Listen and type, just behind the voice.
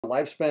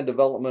lifespan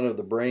development of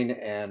the brain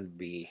and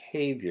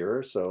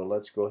behavior. So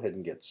let's go ahead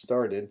and get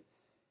started.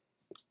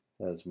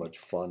 As much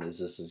fun as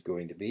this is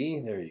going to be.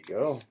 There you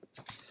go.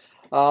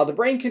 The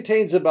brain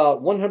contains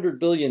about 100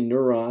 billion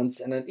neurons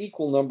and an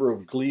equal number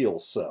of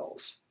glial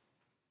cells.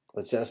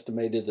 It's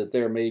estimated that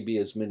there may be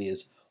as many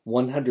as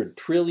 100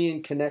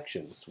 trillion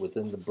connections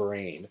within the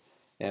brain.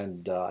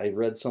 And I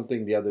read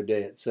something the other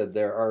day. It said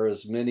there are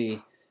as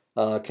many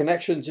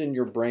connections in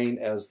your brain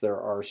as there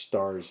are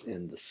stars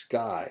in the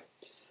sky.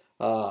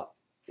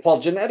 While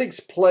genetics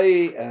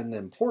play an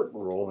important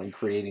role in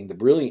creating the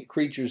brilliant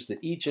creatures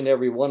that each and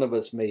every one of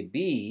us may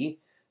be,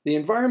 the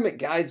environment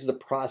guides the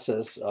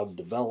process of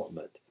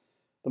development.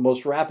 The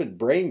most rapid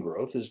brain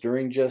growth is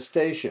during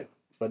gestation,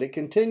 but it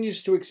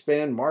continues to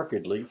expand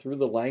markedly through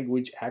the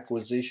language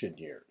acquisition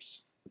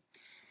years.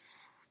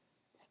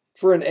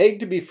 For an egg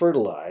to be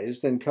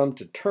fertilized and come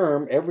to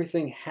term,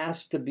 everything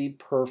has to be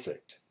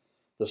perfect.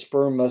 The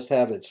sperm must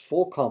have its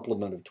full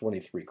complement of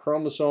 23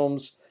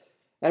 chromosomes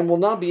and will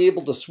not be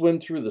able to swim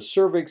through the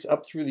cervix,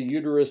 up through the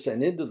uterus,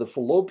 and into the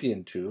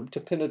fallopian tube to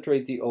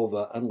penetrate the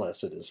ova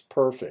unless it is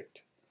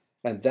perfect.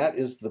 And that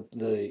is the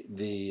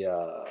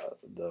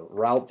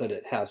route that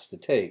it has to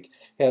take.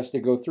 It has to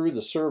go through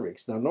the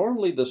cervix. Now,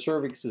 normally the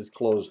cervix is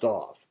closed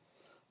off.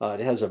 It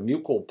has a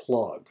mucal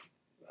plug.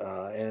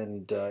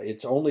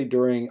 It's only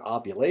during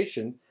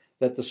ovulation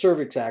that the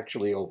cervix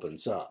actually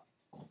opens up.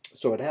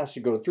 So it has to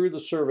go through the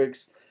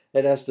cervix,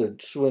 it has to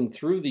swim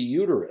through the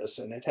uterus,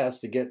 and it has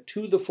to get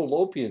to the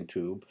fallopian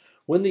tube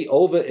when the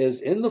ova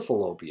is in the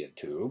fallopian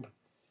tube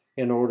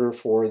in order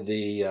for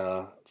the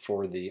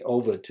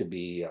ova to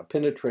be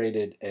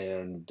penetrated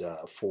and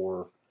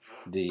for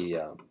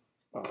the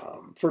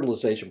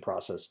fertilization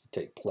process to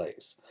take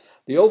place.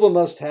 The ova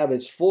must have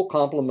its full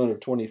complement of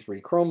 23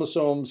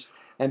 chromosomes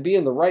and be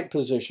in the right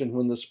position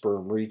when the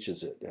sperm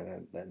reaches it.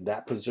 And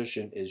that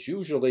position is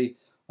usually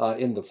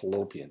in the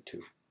fallopian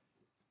tube.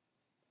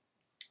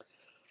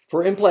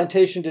 For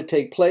implantation to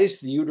take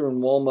place, the uterine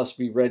wall must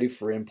be ready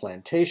for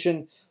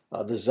implantation.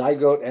 The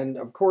zygote, and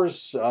of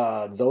course,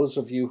 those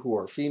of you who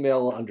are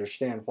female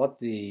understand what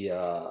the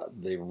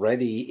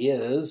ready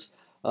is.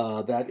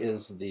 That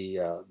is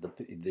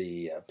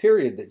the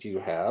period that you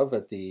have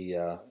at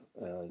the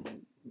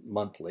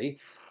monthly.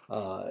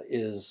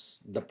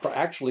 Is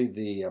actually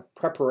the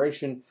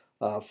preparation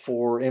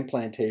for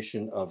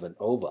implantation of an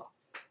ova,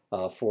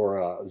 for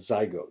a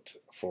zygote,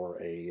 for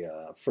a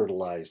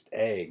fertilized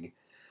egg.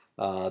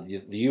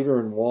 The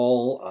uterine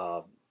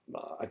wall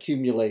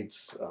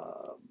accumulates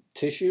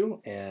tissue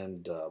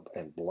and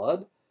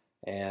blood,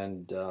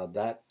 and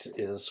that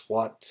is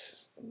what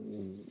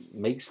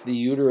makes the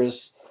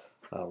uterus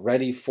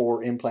ready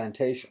for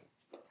implantation.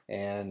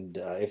 And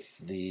if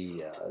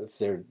the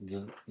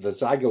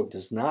zygote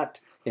does not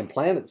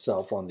implant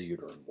itself on the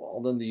uterine wall,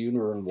 then the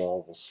uterine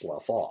wall will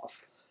slough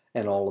off,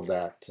 and all of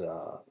that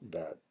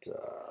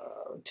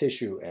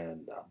tissue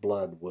and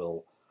blood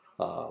will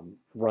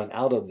run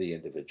out of the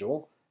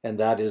individual, and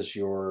that is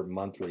your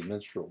monthly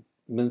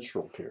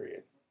menstrual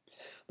period.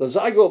 The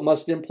zygote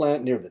must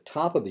implant near the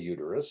top of the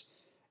uterus.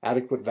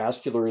 Adequate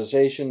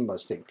vascularization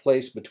must take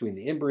place between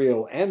the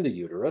embryo and the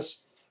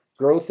uterus.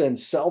 Growth and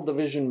cell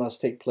division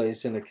must take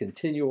place in a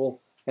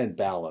continual and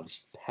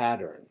balanced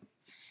pattern.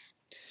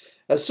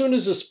 As soon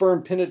as the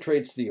sperm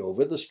penetrates the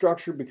ova, the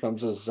structure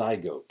becomes a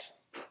zygote.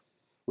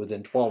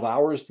 Within 12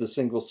 hours, the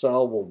single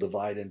cell will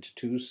divide into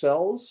 2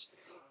 cells.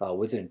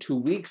 Within 2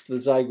 weeks, the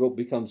zygote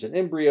becomes an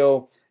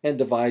embryo and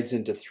divides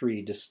into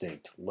 3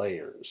 distinct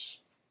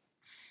layers.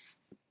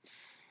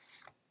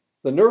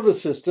 The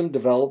nervous system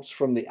develops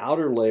from the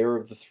outer layer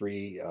of the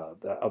three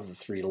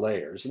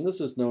layers, and this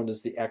is known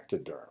as the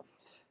ectoderm.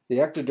 The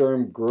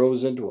ectoderm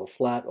grows into a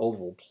flat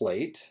oval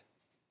plate.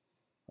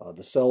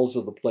 The cells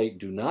of the plate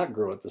do not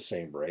grow at the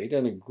same rate,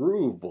 and a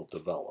groove will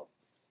develop.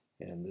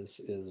 And this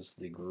is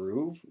the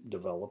groove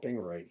developing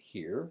right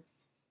here.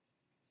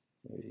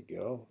 There you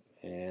go.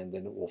 And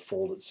then it will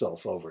fold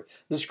itself over.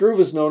 This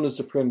groove is known as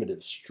the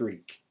primitive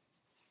streak.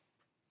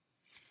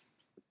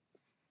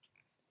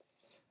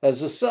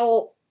 As the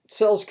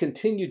cells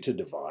continue to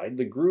divide,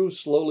 the groove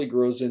slowly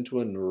grows into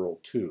a neural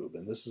tube.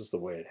 And this is the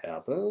way it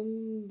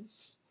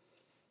happens.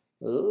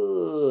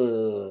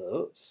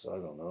 Oops, I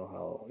don't know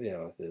how,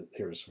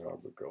 here's how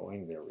we're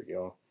going. There we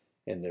go.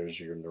 And there's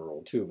your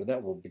neural tube. And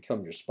that will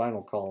become your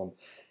spinal column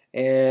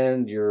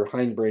and your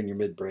hindbrain, your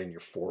midbrain,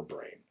 your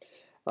forebrain.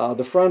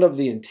 The front of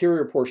the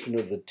interior portion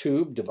of the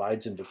tube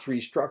divides into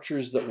 3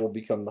 structures that will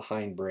become the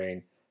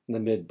hindbrain, the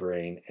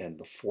midbrain, and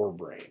the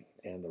forebrain.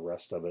 And the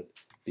rest of it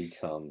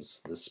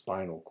becomes the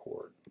spinal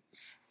cord.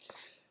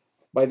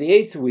 By the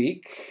 8th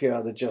week,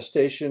 the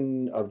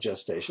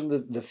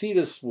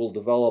fetus will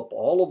develop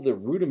all of the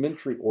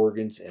rudimentary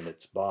organs in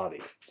its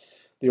body.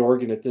 The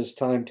organ at this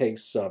time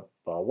takes up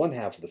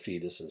 1/2 of the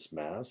fetus's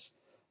mass.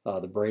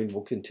 The brain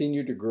will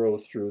continue to grow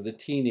through the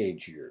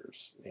teenage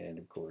years. And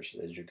of course,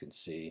 as you can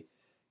see,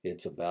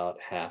 it's about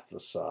half the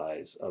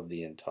size of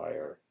the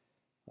entire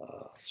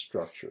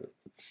structure.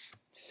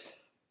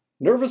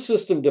 Nervous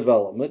system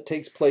development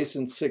takes place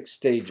in 6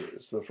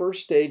 stages. The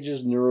first stage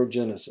is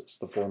neurogenesis,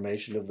 the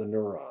formation of the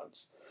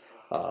neurons.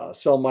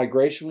 Cell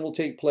migration will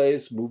take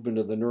place, movement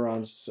of the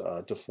neurons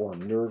to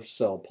form nerve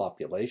cell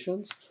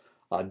populations.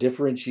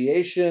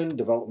 Differentiation,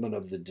 development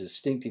of the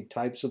distinctive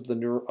types of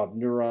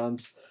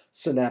neurons.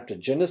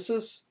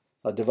 Synaptogenesis,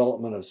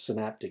 development of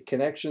synaptic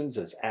connections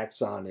as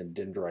axon and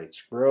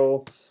dendrites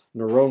grow.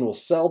 Neuronal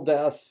cell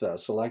death,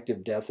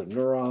 selective death of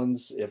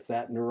neurons. If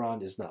that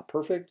neuron is not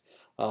perfect,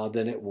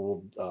 then it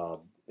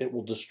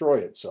will destroy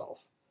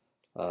itself,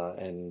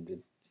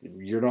 and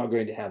you're not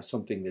going to have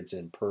something that's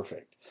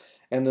imperfect.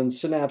 And then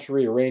synapse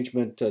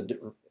rearrangement,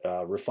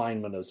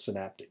 refinement of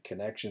synaptic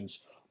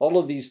connections. All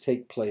of these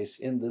take place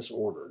in this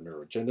order: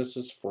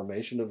 neurogenesis,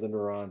 formation of the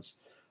neurons.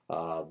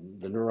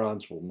 The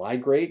neurons will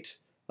migrate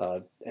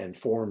and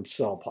form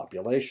cell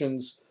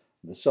populations.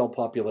 The cell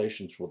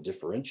populations will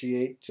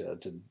differentiate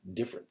to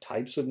different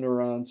types of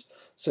neurons.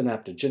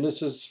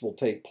 Synaptogenesis will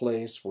take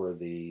place where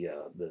the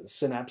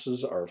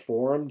synapses are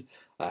formed.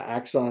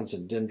 Axons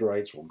and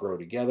dendrites will grow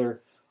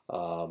together.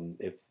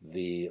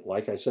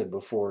 Like I said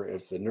before,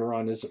 if the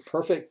neuron isn't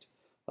perfect,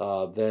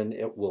 then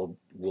it will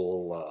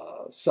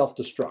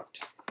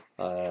self-destruct,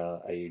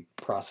 a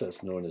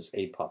process known as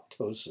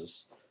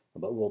apoptosis.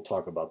 But we'll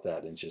talk about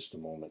that in just a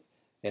moment.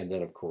 And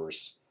then, of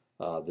course,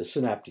 the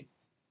synaptic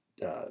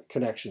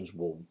connections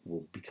will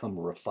become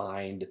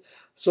refined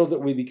so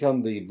that we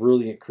become the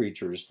brilliant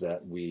creatures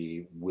that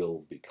we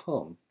will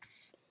become,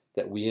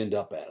 that we end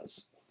up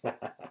as.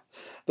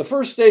 The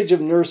first stage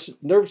of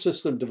nerve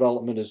system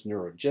development is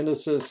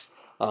neurogenesis.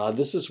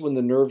 This is when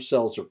the nerve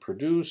cells are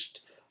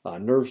produced.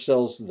 Nerve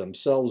cells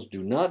themselves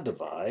do not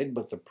divide,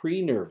 but the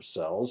pre-nerve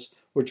cells,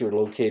 which are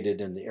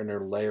located in the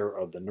inner layer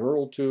of the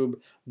neural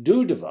tube,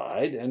 do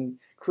divide and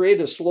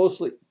create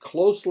a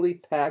closely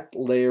packed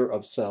layer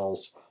of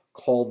cells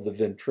called the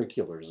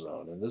ventricular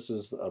zone. And this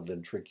is a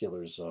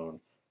ventricular zone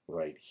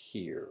right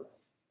here.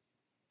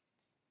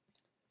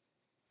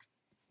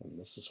 And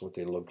this is what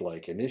they look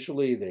like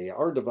initially. They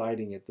are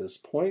dividing at this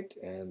point,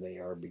 and they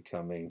are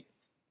becoming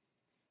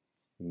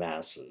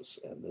masses.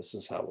 And this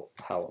is how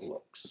it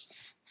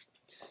looks.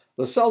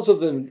 The cells of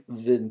the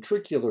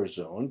ventricular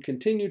zone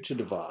continue to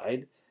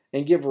divide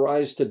and give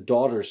rise to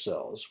daughter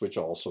cells, which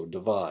also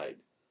divide.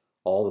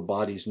 All the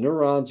body's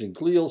neurons and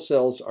glial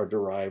cells are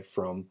derived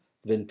from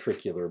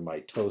ventricular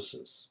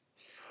mitosis.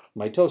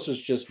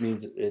 Mitosis just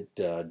means it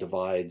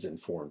divides and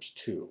forms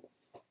two.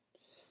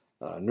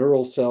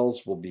 Neural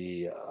cells will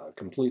be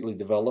completely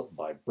developed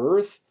by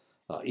birth.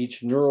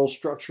 Each neural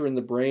structure in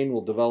the brain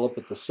will develop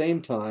at the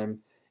same time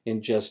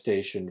in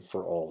gestation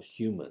for all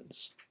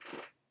humans.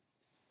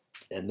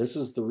 And this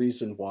is the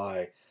reason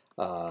why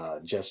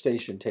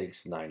gestation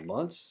takes 9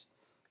 months.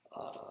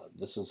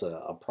 This is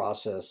a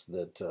process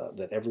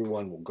that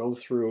everyone will go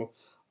through.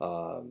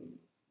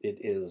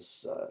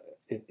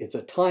 It's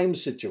a time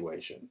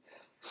situation.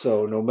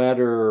 So no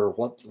matter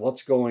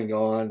what's going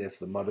on, if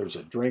the mother's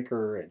a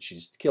drinker and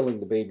she's killing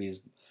the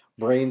baby's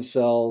brain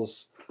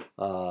cells,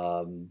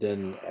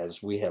 then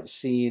as we have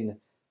seen,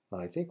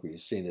 I think we've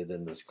seen it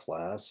in this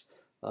class,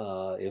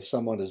 if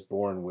someone is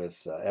born with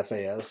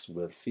FAS,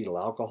 with fetal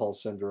alcohol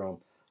syndrome,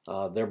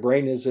 their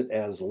brain isn't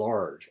as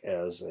large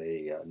as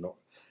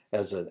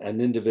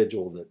an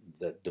individual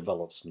that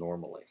develops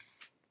normally.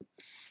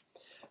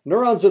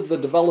 Neurons of the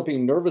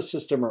developing nervous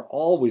system are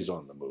always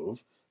on the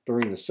move.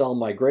 During the cell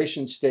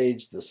migration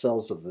stage, the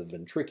cells of the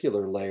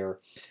ventricular layer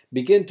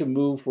begin to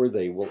move where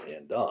they will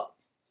end up.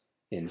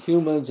 In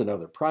humans and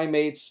other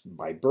primates,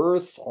 by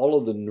birth, all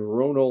of the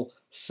neuronal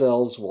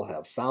cells will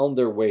have found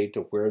their way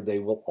to where they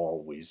will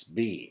always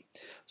be.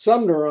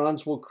 Some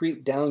neurons will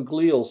creep down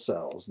glial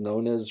cells,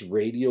 known as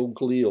radial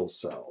glial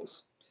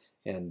cells.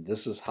 And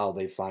this is how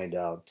they find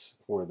out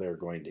where they're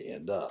going to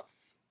end up.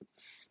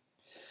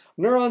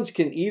 Neurons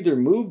can either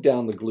move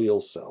down the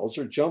glial cells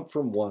or jump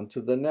from one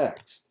to the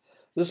next.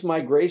 This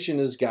migration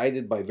is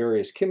guided by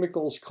various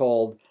chemicals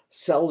called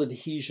cell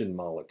adhesion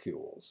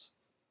molecules.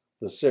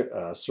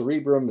 The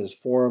cerebrum is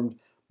formed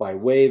by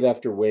wave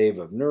after wave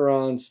of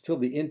neurons till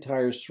the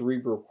entire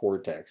cerebral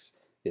cortex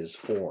is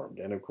formed.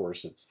 And of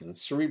course, it's the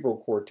cerebral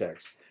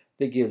cortex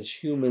that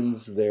gives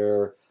humans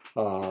their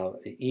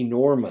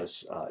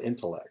enormous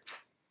intellect.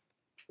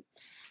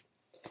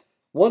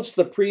 Once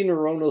the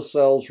pre-neuronal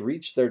cells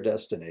reach their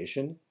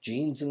destination,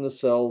 genes in the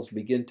cells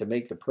begin to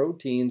make the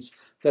proteins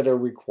that are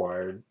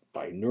required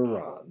by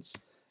neurons.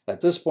 At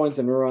this point,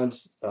 the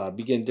neurons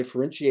begin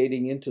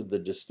differentiating into the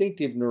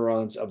distinctive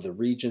neurons of the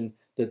region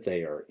that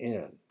they are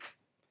in.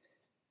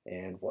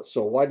 And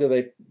so why do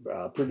they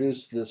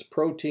produce this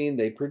protein?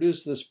 They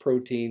produce this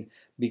protein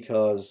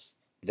because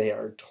they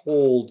are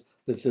told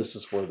that this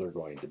is where they're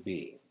going to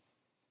be.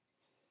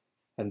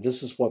 And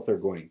this is what they're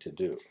going to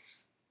do.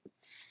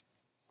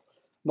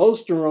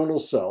 Most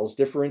neuronal cells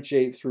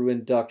differentiate through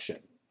induction.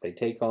 They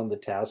take on the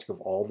task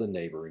of all the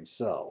neighboring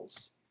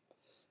cells.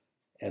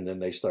 And then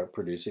they start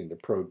producing the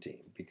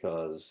protein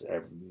because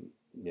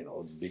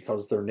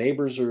their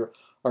neighbors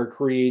are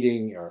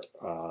creating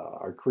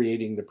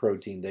the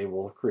protein, they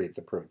will create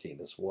the protein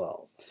as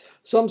well.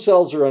 Some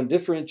cells are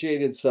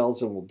undifferentiated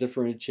cells and will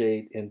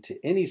differentiate into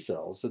any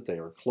cells that they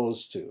are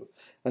close to.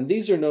 And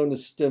these are known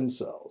as stem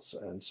cells.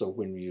 And so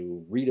when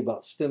you read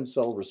about stem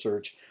cell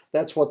research,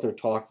 that's what they're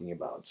talking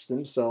about.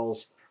 Stem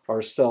cells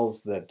are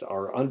cells that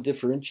are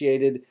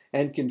undifferentiated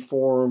and can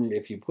form,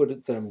 if you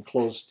put them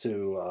close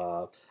to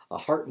a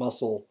heart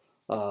muscle,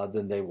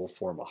 then they will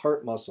form a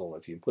heart muscle.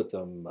 If you put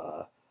them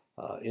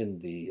in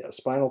the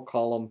spinal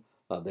column,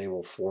 they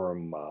will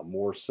form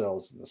more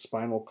cells in the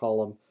spinal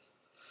column,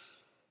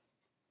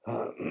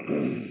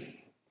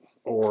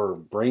 or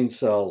brain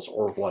cells,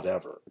 or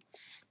whatever.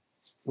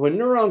 When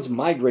neurons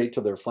migrate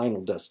to their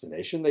final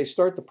destination, they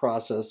start the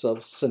process of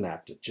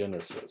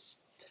synaptogenesis.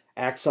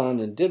 Axon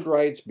and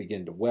dendrites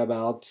begin to web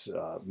out,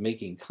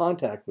 making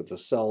contact with the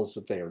cells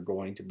that they are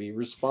going to be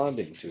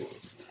responding to.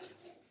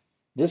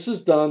 This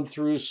is done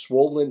through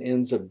swollen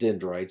ends of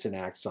dendrites and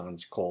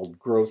axons called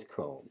growth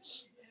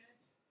cones.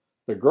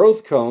 The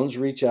growth cones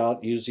reach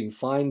out using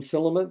fine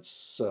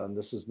filaments, and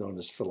this is known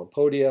as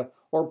filopodia,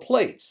 or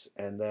plates,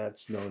 and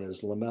that's known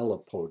as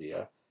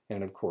lamellipodia,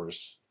 and of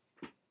course,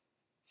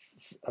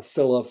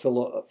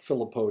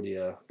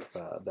 filopodia,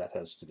 that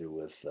has to do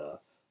with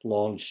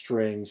long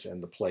strings,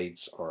 and the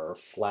plates are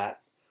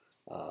flat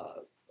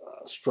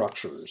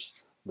structures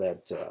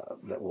that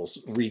will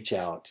reach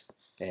out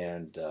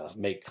and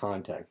make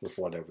contact with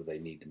whatever they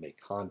need to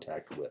make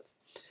contact with.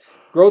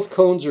 Growth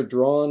cones are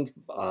drawn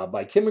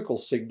by chemical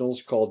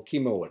signals called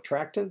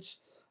chemoattractants.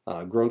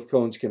 Growth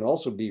cones can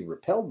also be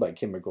repelled by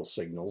chemical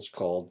signals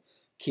called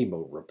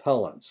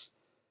chemorepellents.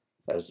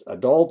 As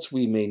adults,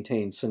 we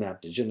maintain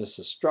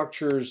synaptogenesis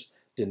structures,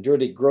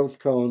 dendritic growth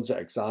cones,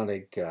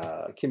 axonic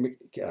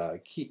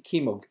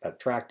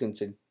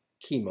chemoattractants, and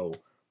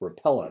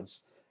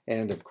chemorepellents.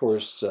 And of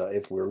course,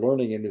 if we're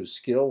learning a new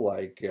skill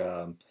like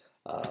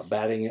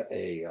batting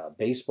a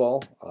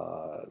baseball,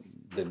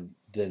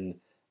 then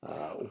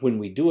when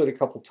we do it a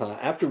couple times,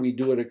 after we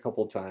do it a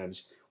couple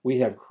times, we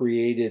have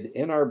created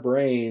in our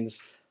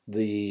brains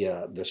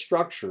the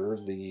structure,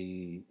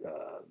 the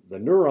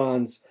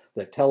neurons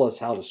that tell us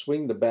how to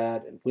swing the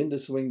bat and when to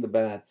swing the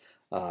bat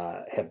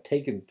have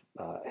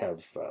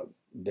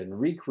been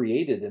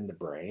recreated in the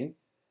brain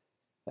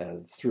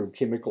through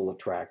chemical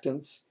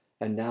attractants,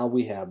 and now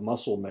we have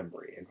muscle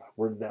memory. And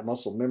where did that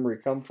muscle memory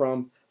come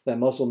from? That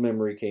muscle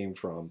memory came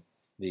from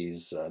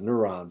these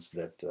neurons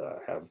that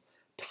have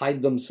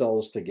tied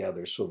themselves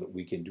together so that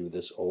we can do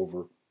this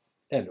over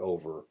and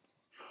over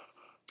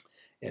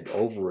and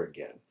over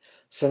again.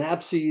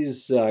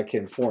 Synapses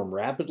can form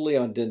rapidly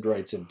on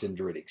dendrites and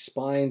dendritic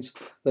spines.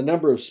 The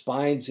number of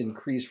spines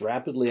increase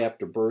rapidly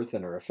after birth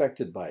and are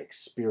affected by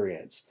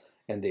experience.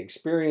 And the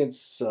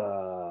experience,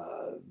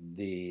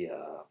 the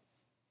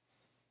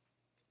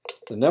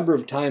number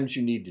of times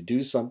you need to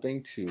do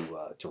something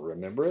to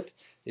remember it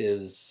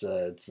is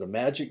it's the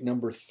magic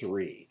number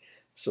 3.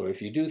 So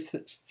if you do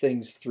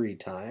things 3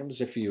 times,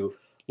 if you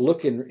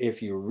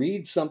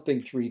read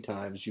something 3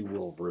 times, you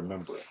will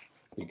remember it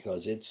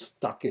because it's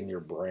stuck in your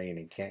brain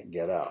and can't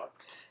get out.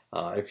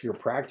 If you're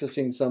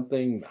practicing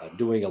something,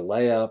 doing a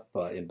layup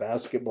in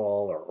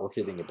basketball or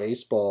hitting a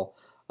baseball,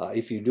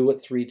 if you do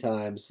it 3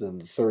 times, then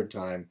the 3rd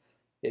time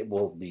it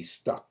will be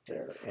stuck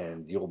there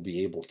and you'll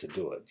be able to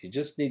do it. You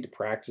just need to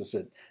practice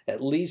it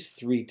at least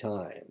 3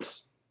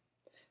 times.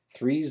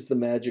 3 is the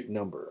magic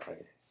number.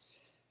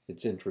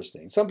 It's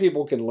interesting. Some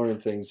people can learn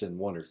things in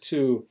 1 or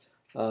 2,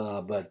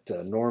 but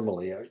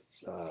normally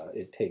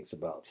it takes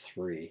about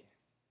 3.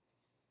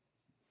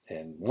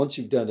 And once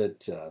you've done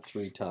it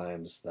 3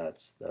 times,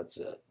 that's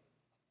it.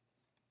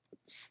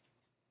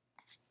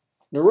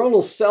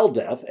 Neuronal cell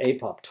death,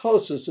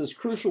 apoptosis, is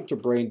crucial to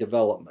brain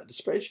development,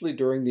 especially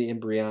during the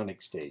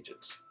embryonic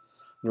stages.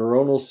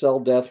 Neuronal cell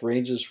death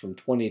ranges from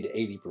 20 to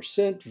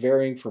 80%,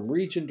 varying from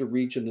region to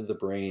region of the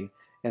brain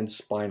and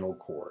spinal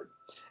cord.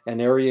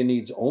 An area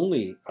needs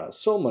only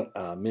so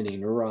many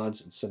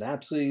neurons and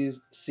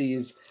synapses,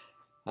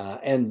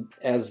 and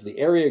as the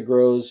area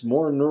grows,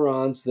 more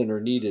neurons than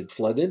are needed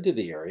flood into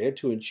the area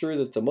to ensure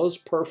that the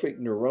most perfect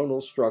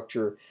neuronal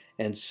structure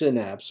and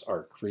synapse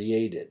are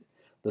created.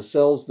 The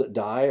cells that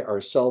die are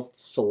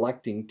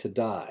self-selecting to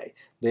die.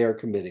 They are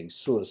committing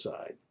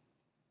suicide.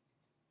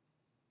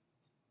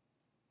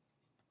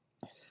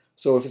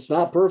 So if it's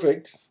not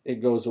perfect,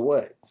 it goes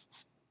away.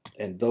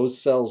 And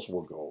those cells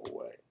will go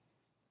away.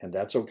 And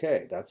that's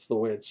okay. That's the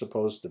way it's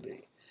supposed to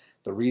be.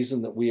 The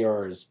reason that we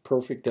are as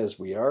perfect as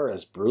we are,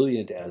 as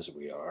brilliant as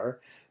we are,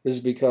 is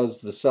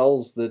because the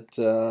cells that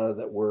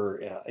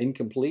were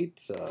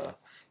incomplete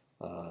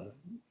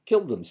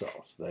killed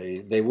themselves.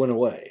 They went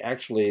away.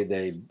 Actually,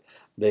 they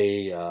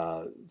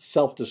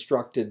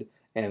self-destructed,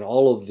 and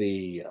all of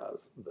the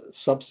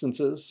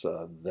substances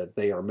that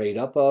they are made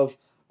up of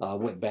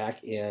went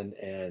back in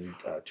and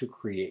to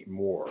create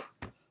more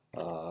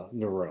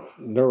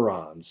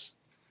neurons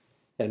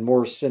and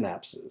more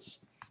synapses.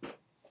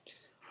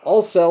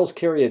 All cells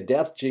carry a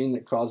death gene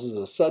that causes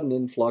a sudden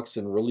influx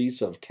and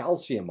release of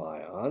calcium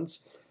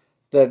ions.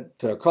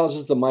 that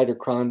causes the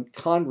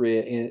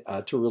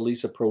mitochondria to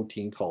release a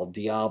protein called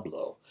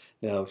Diablo.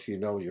 Now, if you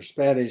know your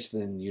Spanish,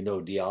 then you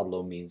know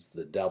Diablo means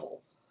the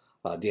devil.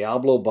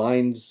 Diablo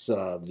binds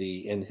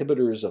the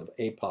inhibitors of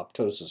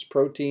apoptosis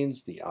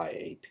proteins, the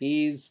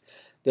IAPs,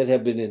 that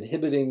have been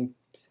inhibiting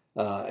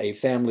a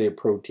family of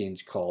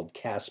proteins called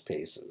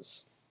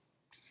caspases.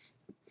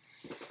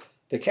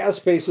 The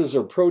caspases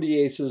are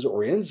proteases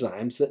or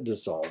enzymes that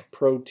dissolve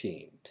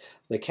protein.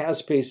 The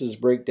caspases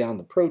break down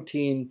the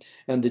protein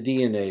and the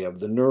DNA of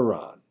the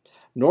neuron.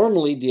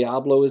 Normally,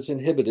 Diablo is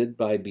inhibited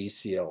by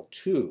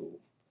BCL2.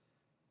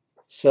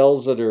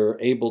 Cells that are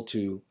able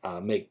to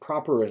make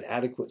proper and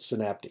adequate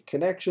synaptic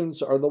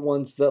connections are the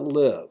ones that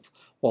live,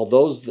 while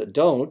those that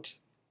don't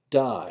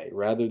die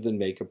rather than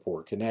make a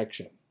poor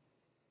connection.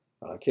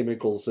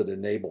 Chemicals that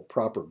enable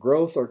proper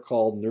growth are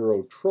called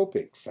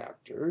neurotropic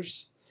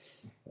factors,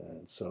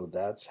 and so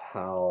that's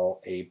how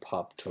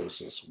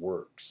apoptosis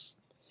works.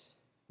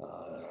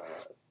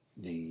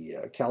 The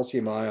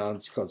calcium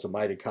ions cause the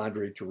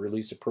mitochondria to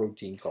release a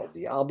protein called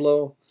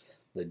Diablo.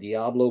 The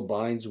Diablo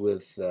binds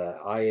with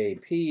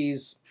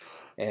IAPs,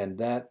 and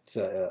that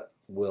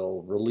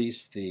will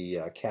release the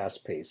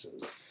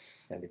caspases.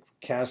 And the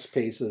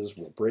caspases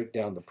will break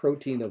down the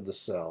protein of the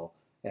cell,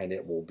 and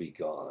it will be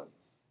gone.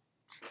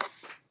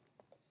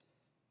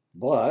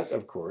 But,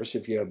 of course,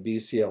 if you have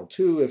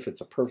BCL2, if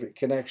it's a perfect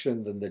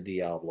connection, then the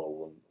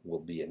Diablo will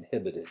be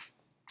inhibited.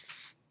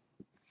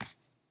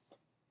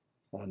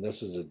 And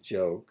this is a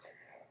joke.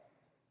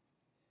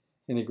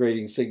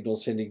 Integrating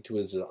signals hinting to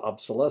his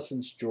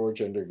obsolescence,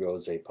 George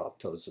undergoes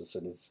apoptosis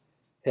and his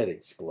head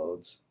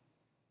explodes.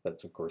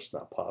 That's, of course,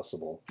 not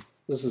possible.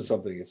 This is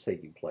something that's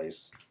taking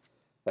place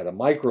at a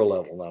micro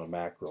level, not a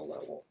macro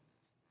level.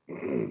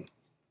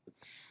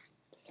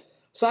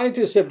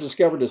 Scientists have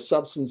discovered a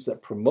substance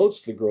that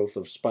promotes the growth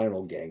of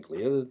spinal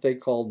ganglia that they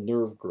call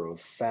nerve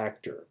growth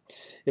factor.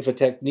 If a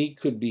technique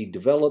could be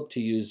developed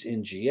to use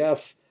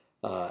NGF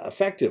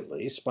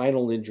effectively,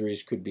 spinal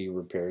injuries could be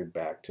repaired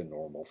back to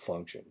normal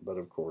function. But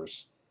of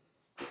course,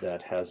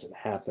 that hasn't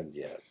happened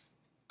yet.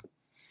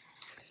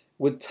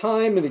 With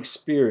time and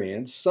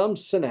experience, some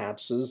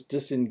synapses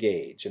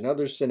disengage and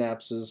other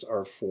synapses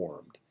are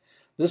formed.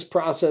 This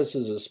process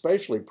is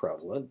especially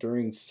prevalent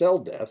during cell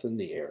death in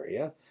the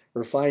area,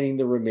 or finding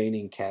the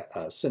remaining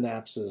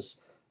synapses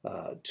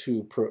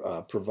to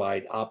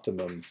provide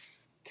optimum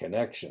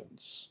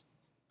connections.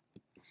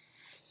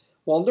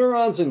 While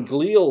neurons and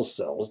glial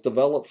cells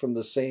develop from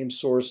the same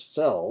source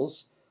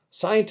cells,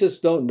 scientists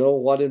don't know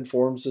what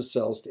informs the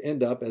cells to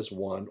end up as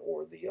one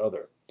or the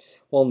other.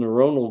 While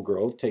neuronal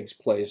growth takes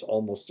place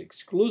almost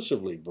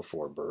exclusively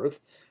before birth,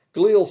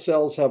 glial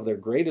cells have their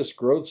greatest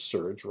growth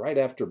surge right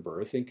after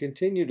birth and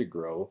continue to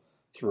grow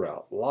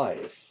throughout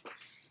life.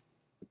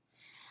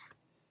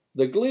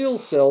 The glial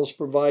cells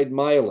provide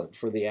myelin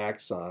for the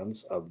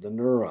axons of the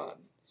neuron.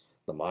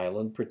 The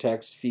myelin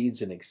protects,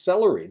 feeds, and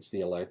accelerates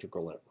the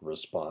electrical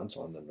response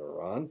on the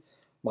neuron.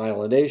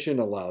 Myelination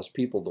allows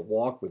people to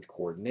walk with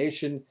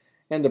coordination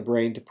and the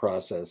brain to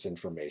process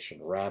information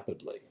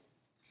rapidly.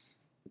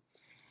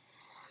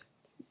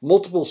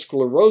 Multiple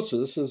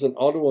sclerosis is an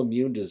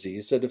autoimmune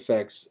disease that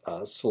affects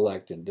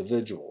select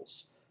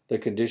individuals. The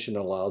condition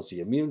allows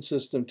the immune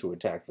system to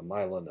attack the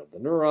myelin of the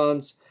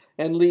neurons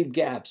and leave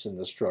gaps in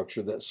the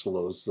structure that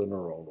slows the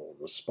neuronal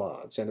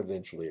response. And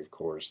eventually, of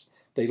course,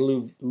 they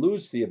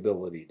lose the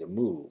ability to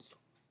move.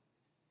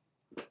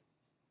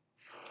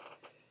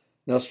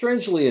 Now,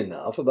 strangely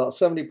enough, about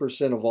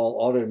 70% of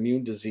all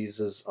autoimmune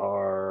diseases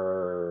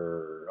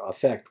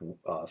affect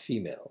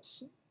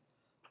females.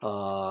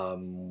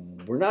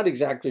 We're not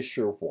exactly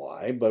sure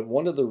why, but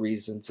one of the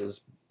reasons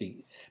is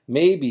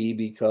maybe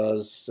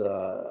because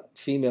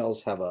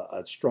females have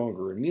a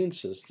stronger immune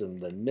system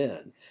than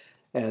men.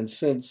 And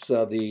since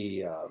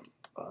the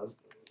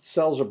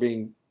cells are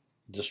being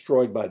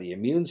destroyed by the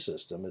immune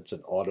system, it's an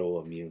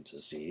autoimmune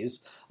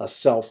disease, a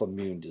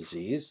self-immune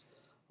disease,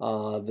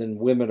 then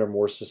women are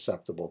more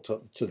susceptible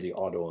to the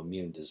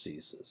autoimmune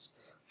diseases,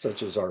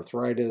 such as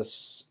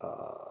arthritis,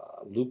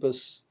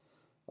 lupus,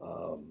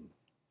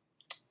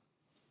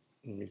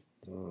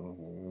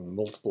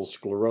 multiple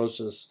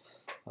sclerosis.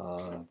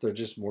 They're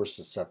just more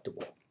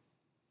susceptible.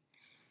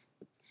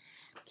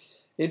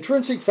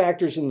 Intrinsic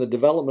factors in the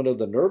development of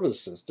the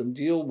nervous system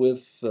deal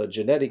with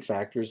genetic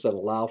factors that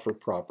allow for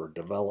proper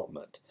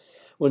development.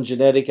 When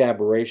genetic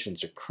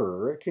aberrations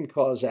occur, it can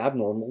cause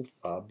abnormal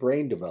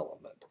brain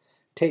development.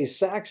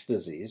 Tay-Sachs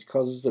disease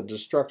causes the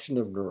destruction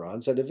of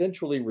neurons that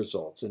eventually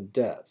results in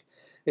death.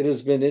 It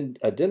has been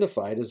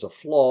identified as a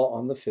flaw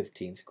on the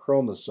 15th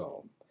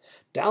chromosome.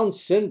 Down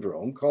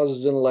syndrome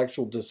causes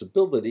intellectual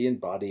disability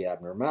and body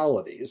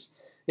abnormalities.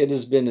 It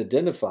has been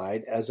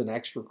identified as an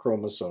extra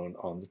chromosome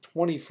on the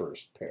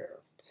 21st pair.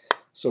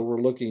 So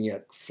we're looking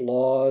at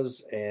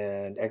flaws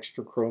and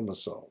extra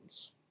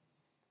chromosomes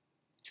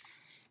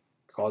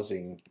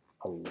causing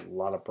a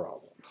lot of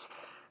problems.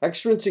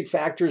 Extrinsic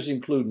factors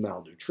include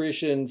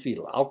malnutrition,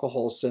 fetal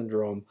alcohol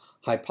syndrome,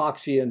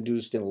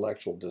 hypoxia-induced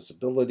intellectual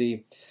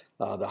disability,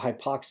 The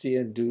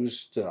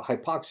hypoxia-induced,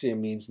 hypoxia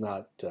means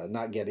not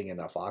getting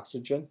enough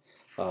oxygen.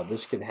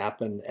 This can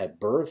happen at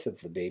birth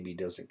if the baby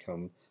doesn't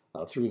come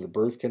through the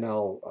birth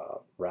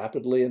canal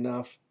rapidly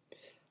enough.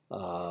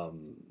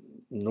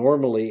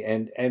 Normally,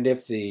 and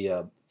if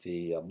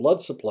the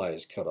blood supply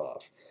is cut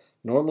off,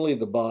 normally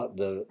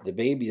the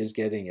baby is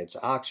getting its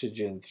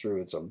oxygen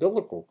through its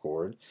umbilical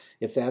cord.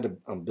 If that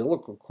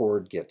umbilical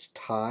cord gets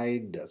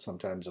tied,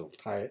 sometimes it'll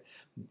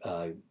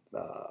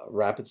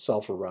wrap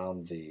itself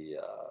around the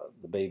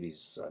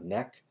baby's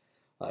neck.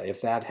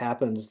 If that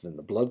happens, then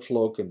the blood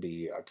flow can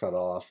be cut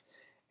off,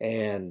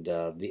 and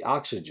the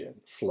oxygen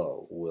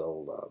flow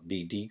will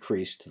be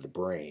decreased to the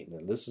brain.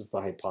 And this is the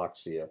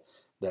hypoxia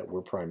that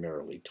we're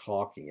primarily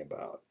talking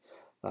about.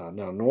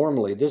 Now,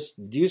 normally, this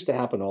used to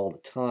happen all the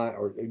time,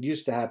 or it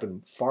used to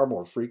happen far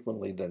more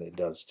frequently than it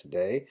does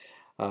today,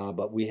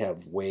 but we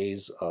have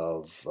ways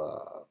of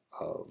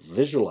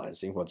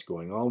visualizing what's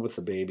going on with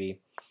the baby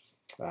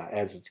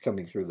as it's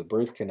coming through the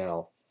birth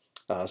canal.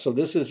 So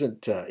this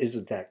isn't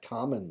that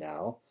common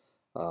now.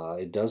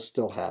 It does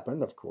still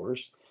happen, of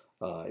course.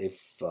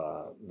 If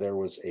there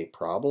was a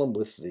problem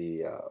with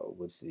the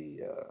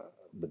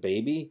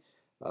baby,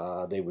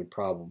 they would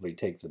probably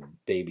take the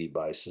baby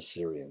by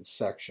cesarean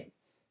section,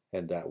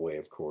 and that way,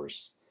 of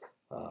course,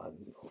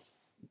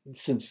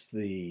 since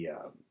the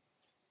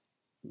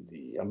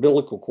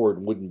umbilical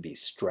cord wouldn't be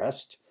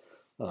stressed,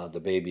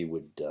 the baby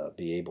would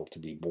be able to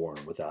be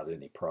born without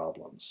any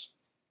problems.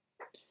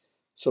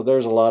 So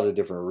there's a lot of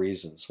different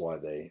reasons why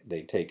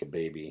they take a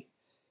baby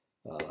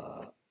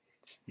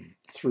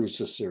through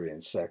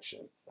cesarean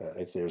section.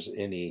 If there's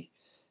any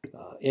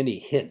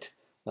hint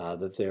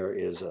that there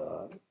is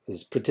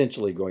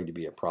potentially going to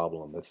be a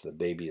problem if the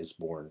baby is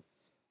born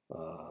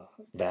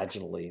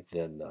vaginally,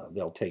 then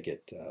they'll take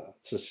it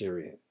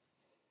cesarean.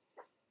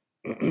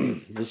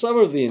 Some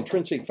of the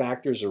intrinsic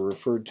factors are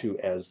referred to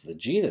as the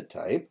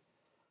genotype.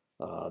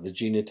 The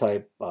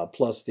genotype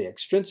plus the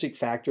extrinsic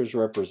factors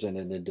represent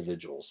an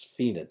individual's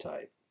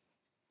phenotype.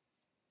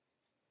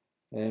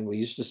 And we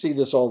used to see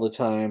this all the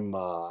time.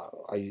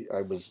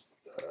 I was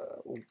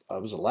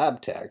a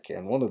lab tech,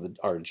 and one of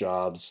our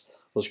jobs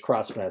was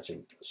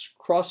cross-matching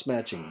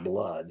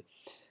blood.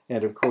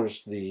 And of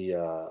course,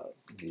 you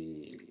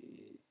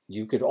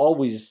could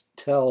always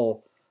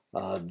tell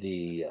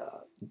the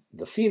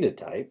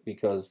phenotype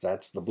because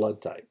that's the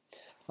blood type.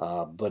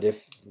 But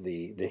if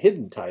the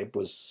hidden type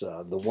was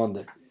the one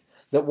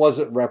that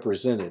wasn't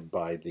represented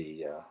by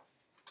the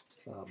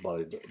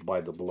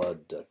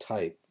blood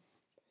type,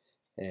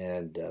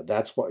 and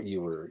that's what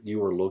you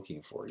were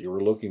looking for. You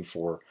were looking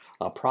for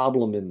a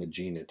problem in the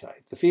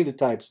genotype. The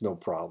phenotype's no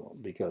problem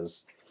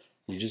because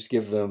you just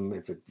give them,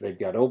 if they've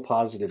got O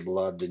positive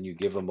blood, then you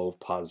give them O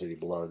positive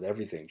blood.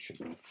 Everything should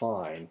be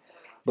fine.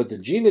 But the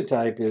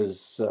genotype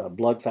is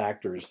blood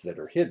factors that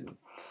are hidden.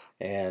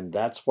 And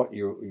that's what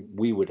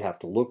we would have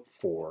to look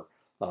for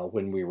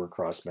when we were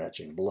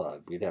cross-matching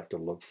blood. We'd have to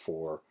look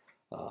for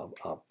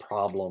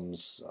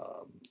problems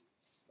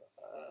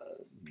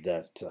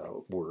that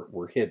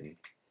were hidden.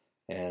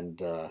 And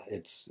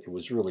it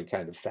was really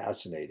kind of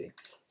fascinating.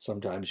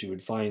 Sometimes you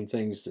would find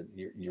things that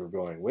you're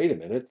going, wait a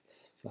minute,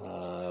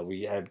 I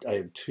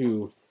have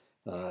two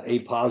A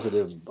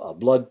positive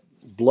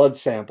blood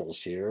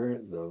samples here,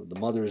 the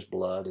mother's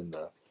blood and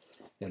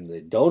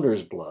the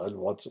donor's blood.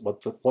 What's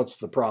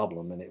the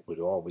problem? And it would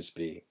always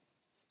be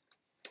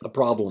a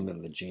problem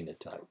in the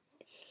genotype.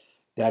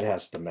 That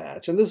has to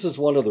match. And this is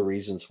one of the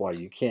reasons why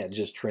you can't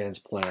just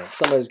transplant.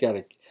 Somebody's got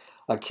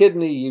a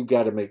kidney, you've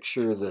got to make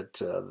sure that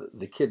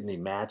the kidney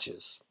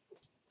matches.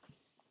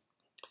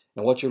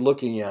 And what you're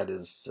looking at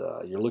is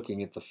you're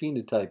looking at the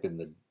phenotype and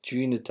the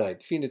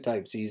genotype.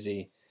 Phenotype's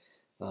easy.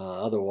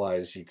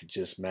 Otherwise, you could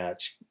just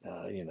match,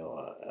 an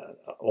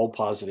O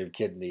positive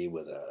kidney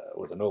with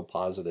an O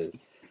positive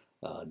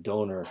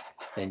donor,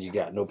 and you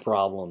got no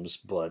problems.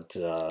 But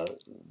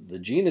the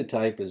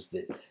genotype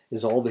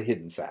is all the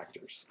hidden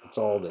factors. It's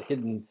all the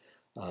hidden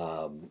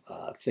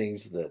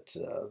things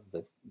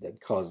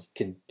that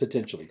can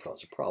potentially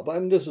cause a problem.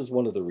 And this is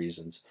one of the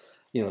reasons,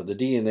 the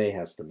DNA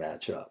has to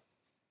match up,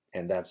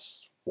 and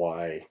that's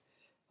why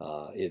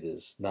it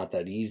is not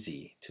that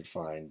easy to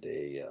find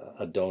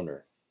a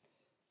donor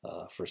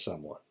for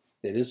someone.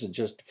 It isn't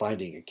just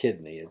finding a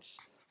kidney, it's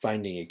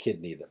finding a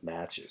kidney that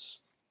matches.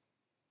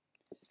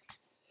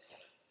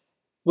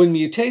 When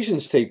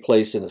mutations take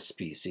place in a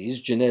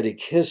species'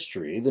 genetic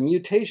history, the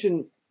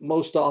mutation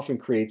most often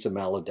creates a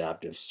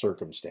maladaptive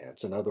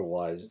circumstance. And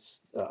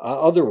otherwise,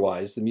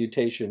 the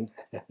mutation,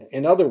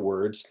 in other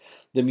words,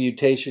 the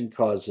mutation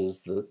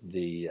causes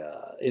the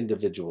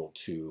individual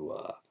to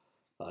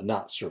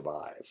not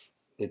survive.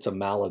 It's a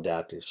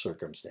maladaptive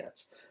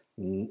circumstance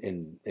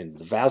in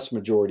the vast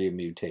majority of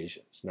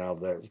mutations. Now,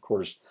 of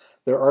course,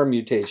 there are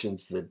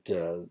mutations that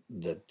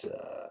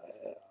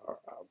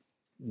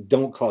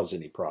don't cause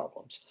any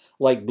problems,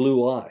 like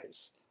blue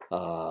eyes.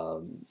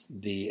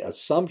 The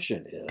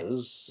assumption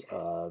is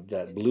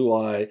that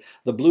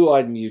the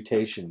blue-eyed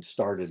mutation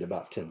started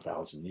about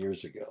 10,000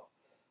 years ago.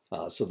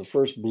 So the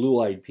first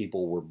blue-eyed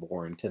people were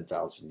born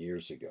 10,000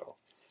 years ago.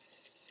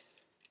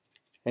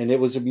 And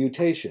it was a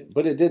mutation,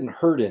 but it didn't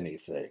hurt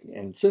anything.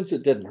 And since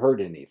it didn't hurt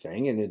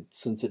anything, and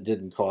since it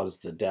didn't cause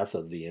the death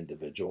of the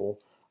individual,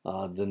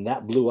 then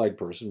that blue-eyed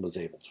person was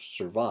able to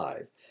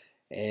survive.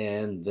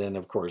 And then,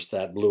 of course,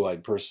 that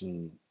blue-eyed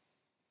person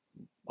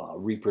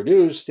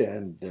reproduced,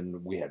 and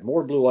then we had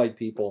more blue-eyed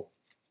people.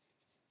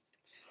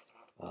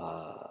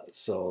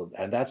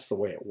 And that's the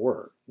way it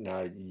worked.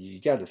 Now, you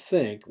got to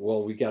think,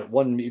 well, we got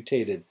one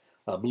mutated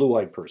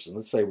blue-eyed person.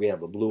 Let's say we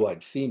have a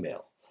blue-eyed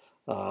female.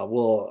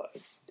 Well,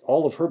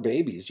 all of her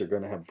babies are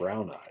going to have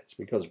brown eyes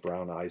because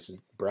brown eyes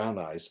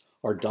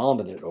are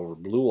dominant over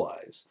blue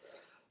eyes.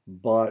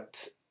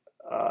 But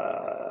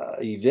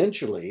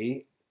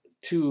eventually,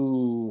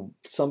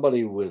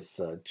 somebody with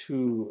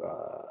two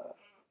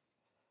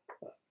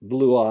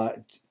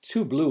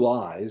blue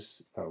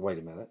eyes. Wait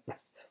a minute.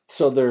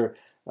 So they're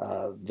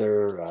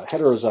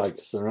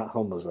heterozygous. They're not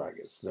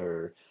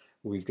homozygous.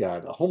 We've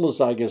got a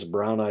homozygous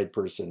brown-eyed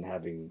person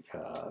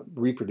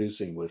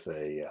reproducing with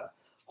a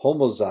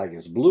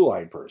homozygous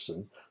blue-eyed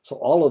person. So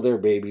all of their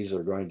babies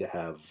are going to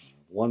have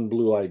one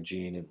blue-eyed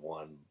gene and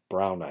one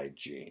brown-eyed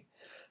gene.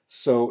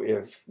 So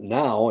if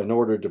now, in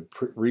order to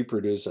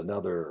reproduce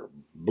another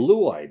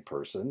blue-eyed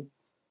person,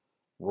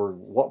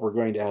 what we're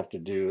going to have to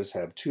do is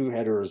have two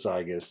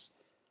heterozygous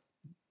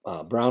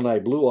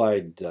brown-eyed,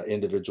 blue-eyed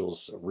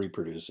individuals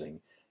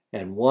reproducing,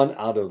 and 1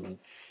 out of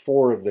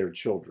 4 of their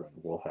children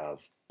will have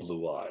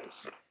blue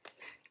eyes.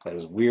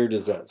 As weird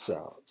as that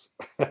sounds.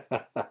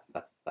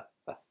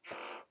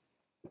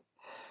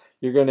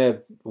 You're going to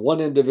have one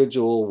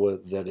individual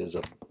that is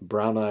a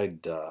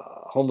brown-eyed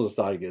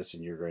homozygous,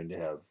 and you're going to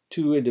have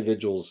 2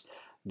 individuals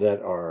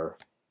that are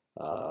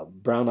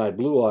brown-eyed,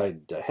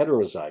 blue-eyed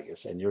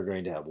heterozygous, and you're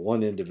going to have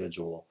 1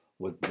 individual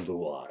with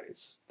blue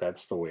eyes.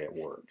 That's the way it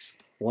works.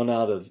 1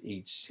 out of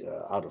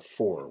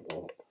 4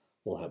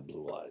 will have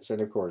blue eyes,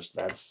 and of course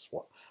that's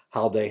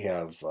how they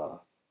have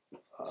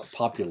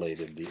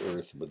populated the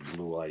earth with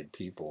blue-eyed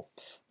people.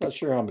 Not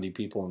sure how many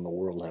people in the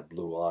world have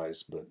blue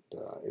eyes, but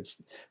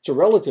it's a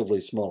relatively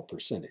small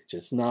percentage.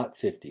 It's not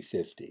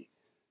 50-50.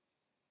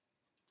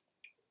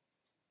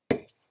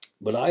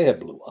 But I have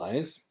blue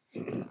eyes,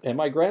 and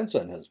my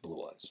grandson has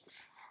blue eyes.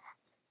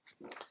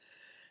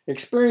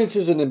 Experience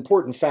is an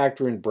important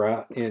factor in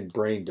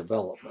brain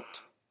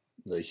development.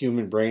 The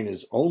human brain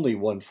is only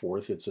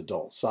 1/4 its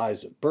adult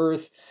size at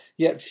birth,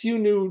 yet few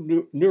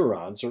new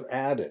neurons are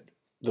added.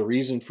 The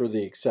reason for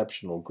the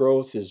exceptional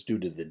growth is due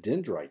to the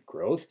dendrite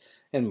growth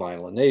and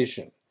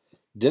myelination.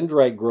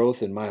 Dendrite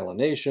growth and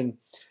myelination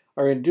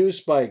are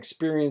induced by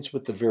experience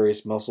with the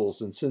various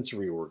muscles and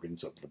sensory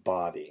organs of the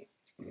body.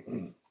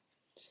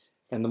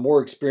 And the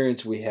more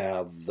experience we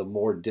have, the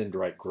more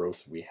dendrite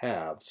growth we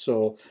have.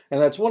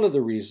 And that's one of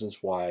the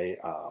reasons why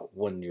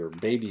when your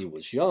baby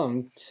was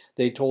young,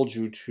 they told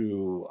you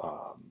to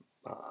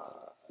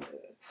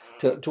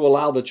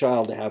allow the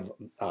child to have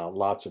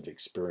lots of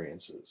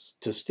experiences.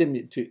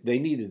 They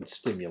needed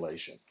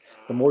stimulation.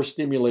 The more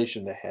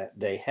stimulation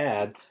they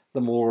had,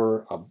 the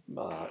more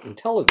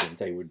intelligent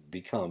they would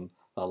become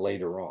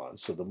later on.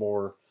 So the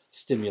more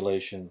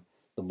stimulation,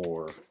 the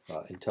more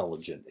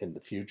intelligent in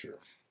the future.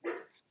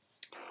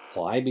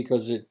 Why?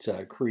 Because it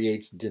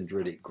creates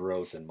dendritic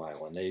growth and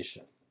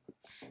myelination.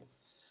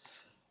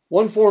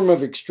 One form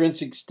of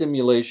extrinsic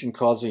stimulation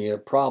causing a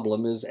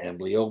problem is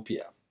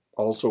amblyopia.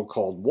 Also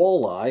called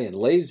walleye and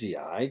lazy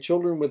eye,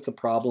 children with the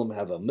problem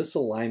have a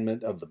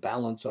misalignment of the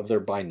balance of their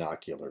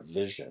binocular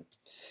vision.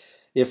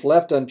 If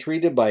left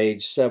untreated by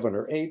age 7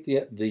 or 8,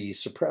 the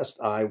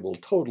suppressed eye will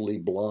totally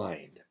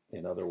blind.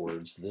 In other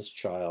words, this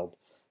child,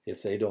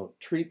 if they don't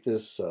treat the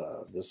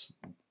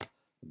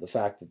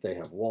fact that they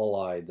have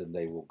walleye, then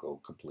they will go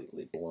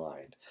completely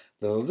blind.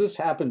 Though this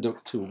happened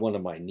to one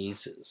of my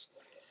nieces.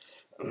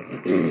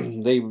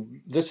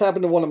 This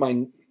happened to one of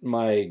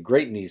my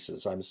great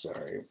nieces, I'm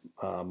sorry.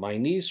 My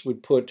niece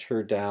would put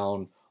her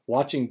down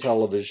watching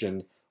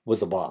television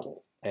with a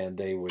bottle, and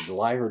they would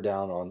lie her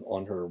down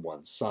on her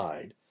one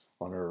side,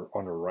 on her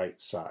right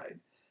side.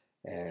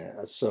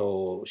 And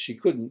so she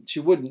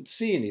wouldn't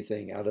see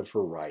anything out of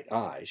her right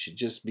eye. She'd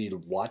just be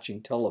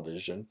watching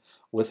television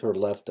with her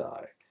left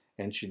eye,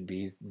 and she'd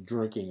be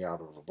drinking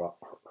out of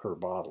her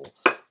bottle.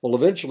 Well,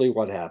 eventually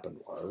what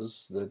happened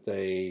was that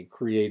they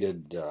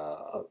created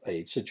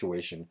a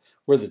situation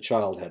where the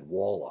child had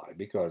walleye,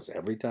 because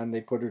every time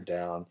they put her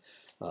down,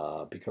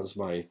 because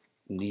my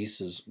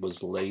niece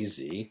was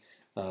lazy,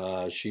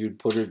 she would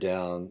put her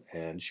down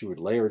and she would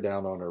lay her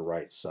down on her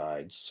right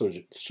side so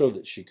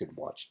that she could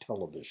watch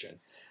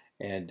television.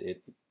 And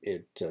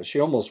she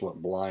almost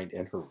went blind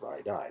in her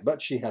right eye,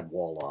 but she had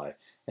walleye,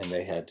 and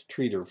they had to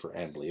treat her for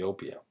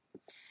amblyopia.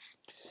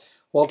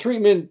 While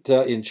treatment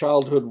in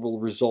childhood will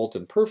result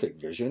in perfect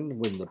vision,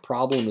 when the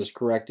problem is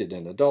corrected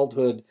in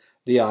adulthood,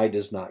 the eye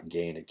does not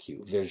gain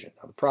acute vision.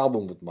 Now, the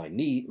problem with my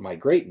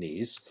great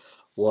niece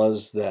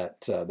was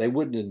that they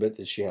wouldn't admit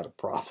that she had a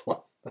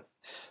problem.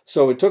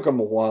 So it took them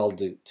a while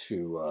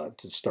to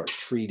start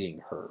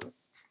treating her.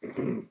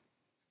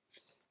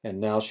 and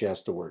now she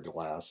has to wear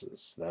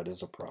glasses. That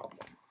is a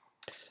problem.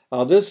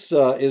 This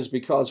is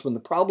because when the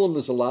problem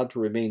is allowed to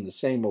remain the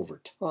same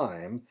over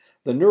time,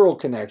 the neural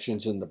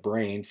connections in the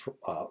brain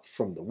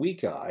from the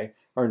weak eye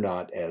are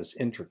not as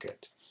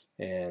intricate.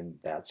 And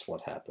that's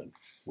what happened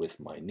with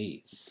my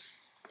niece.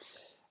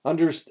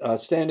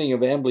 Understanding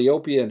of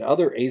amblyopia and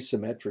other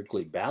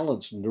asymmetrically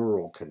balanced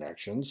neural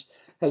connections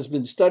has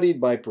been studied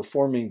by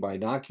performing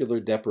binocular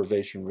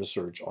deprivation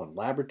research on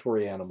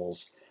laboratory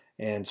animals.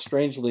 And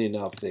strangely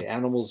enough, the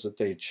animals that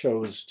they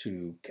chose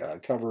to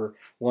cover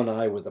one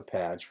eye with a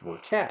patch were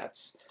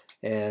cats.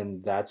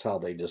 And that's how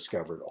they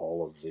discovered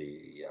all of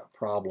the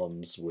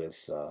problems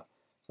with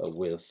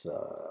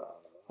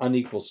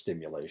unequal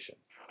stimulation.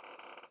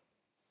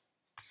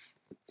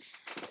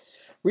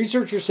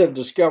 Researchers have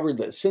discovered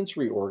that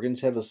sensory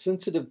organs have a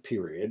sensitive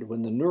period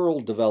when the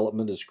neural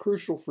development is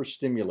crucial for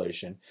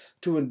stimulation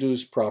to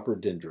induce proper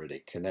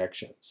dendritic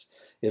connections.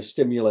 If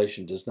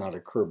stimulation does not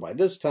occur by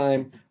this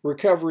time,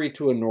 recovery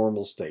to a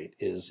normal state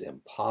is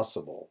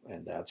impossible,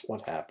 and that's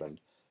what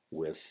happened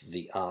with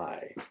the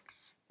eye.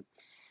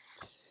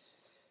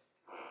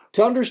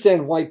 To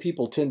understand why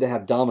people tend to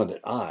have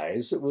dominant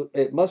eyes,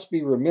 it must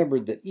be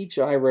remembered that each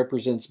eye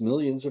represents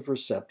millions of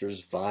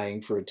receptors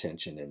vying for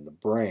attention in the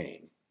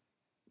brain.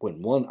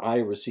 When one eye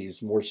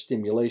receives more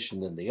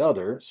stimulation than the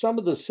other, some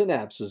of the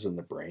synapses in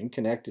the brain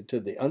connected to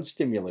the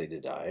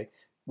unstimulated eye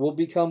will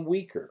become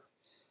weaker.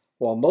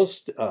 While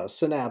most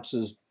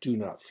synapses do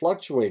not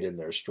fluctuate in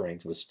their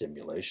strength with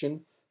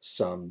stimulation,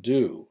 some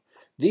do.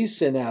 These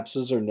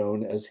synapses are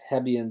known as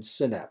Hebbian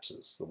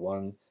synapses, the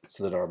ones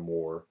that are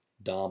more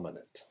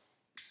dominant.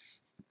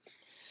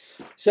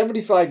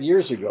 75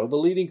 years ago, the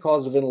leading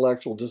cause of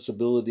intellectual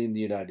disability in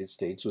the United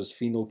States was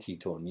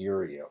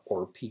phenylketonuria,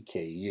 or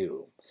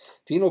PKU.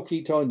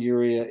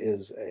 Phenylketonuria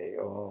is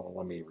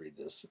let me read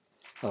this.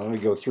 Let me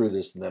go through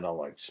this and then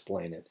I'll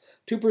explain it.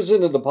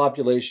 2% of the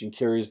population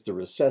carries the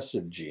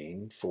recessive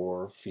gene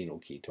for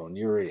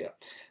phenylketonuria.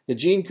 The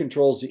gene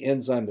controls the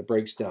enzyme that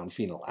breaks down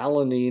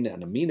phenylalanine,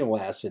 an amino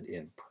acid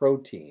in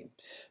protein.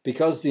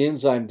 Because the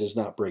enzyme does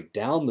not break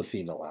down the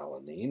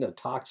phenylalanine, a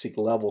toxic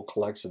level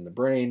collects in the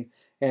brain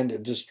and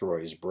it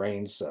destroys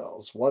brain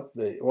cells. What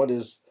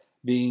is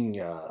being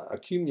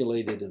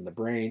accumulated in the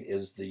brain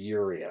is the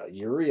urea.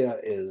 Urea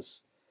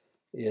is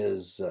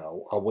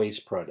a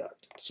waste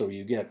product. So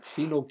you get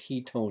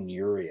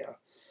phenylketonuria,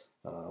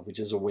 which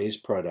is a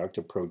waste product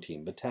of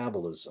protein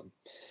metabolism.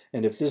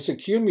 And if this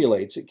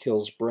accumulates, it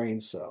kills brain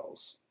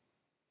cells.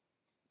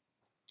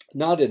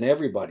 Not in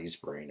everybody's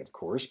brain, of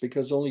course,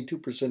 because only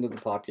 2% of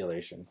the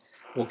population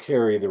will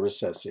carry the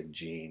recessive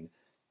gene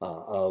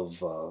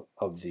of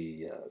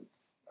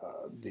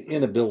the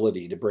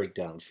inability to break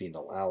down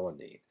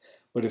phenylalanine.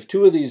 But if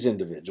two of these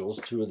individuals,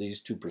 two of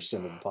these 2%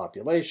 of the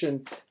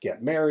population,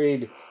 get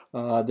married,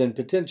 then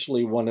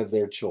potentially one of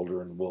their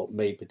children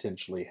may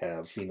potentially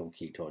have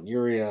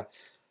phenylketonuria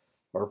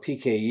or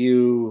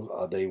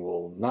PKU. They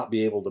will not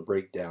be able to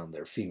break down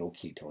their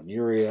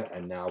phenylketonuria,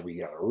 and now we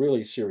got a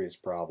really serious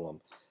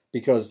problem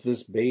because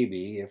this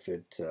baby, if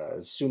it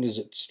as soon as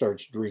it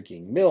starts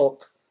drinking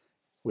milk,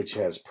 which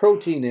has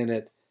protein in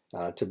it,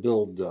 to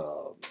build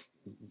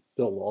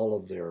all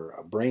of their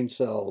brain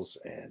cells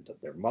and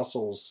their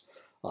muscles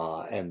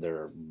and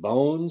their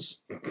bones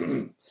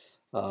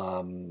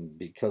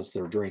because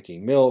they're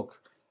drinking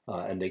milk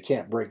and they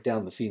can't break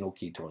down the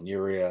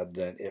phenylketonuria,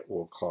 then it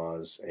will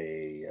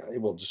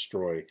it will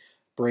destroy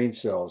brain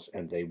cells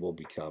and they will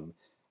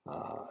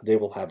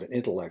have an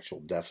intellectual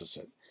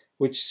deficit,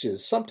 which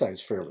is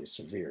sometimes fairly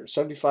severe.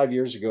 75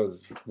 years ago,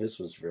 this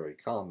was very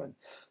common.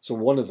 So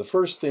one of the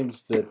first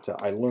things that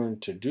I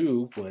learned to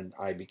do when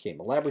I became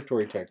a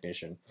laboratory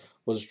technician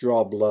was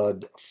draw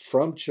blood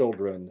from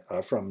children,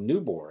 from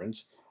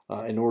newborns,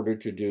 in order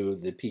to do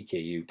the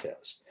PKU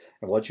test.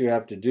 And what you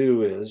have to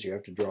do is you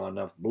have to draw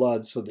enough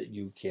blood so that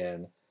you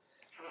can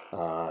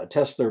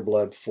test their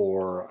blood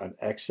for an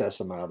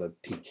excess amount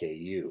of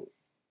PKU.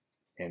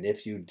 And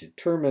if you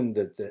determine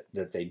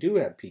that they do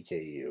have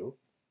PKU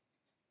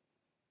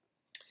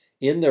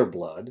in their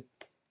blood,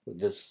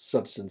 this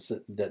substance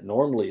that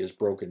normally is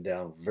broken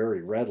down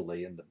very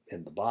readily in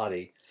the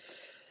body,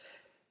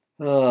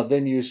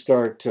 then you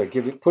start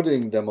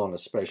putting them on a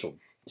special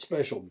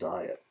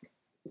diet.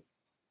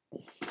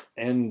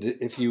 And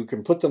if you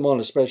can put them on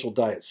a special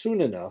diet soon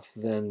enough,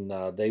 then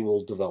they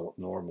will develop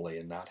normally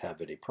and not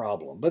have any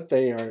problem. But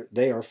they are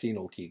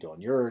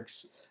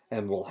phenylketonurics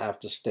and will have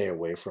to stay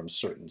away from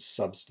certain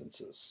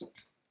substances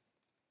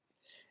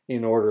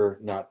in order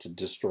not to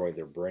destroy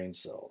their brain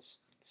cells.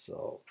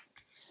 So,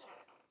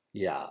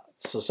 yeah.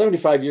 So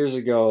 75 years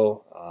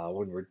ago,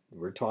 when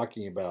we're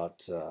talking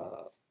about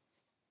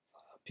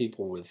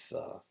people with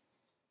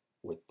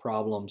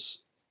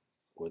problems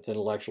with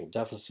intellectual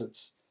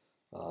deficits,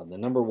 the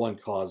number one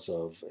cause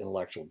of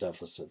intellectual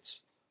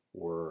deficits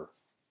was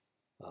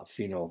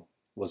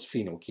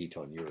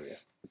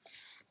phenylketonuria.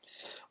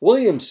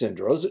 Williams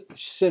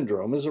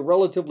syndrome is a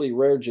relatively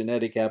rare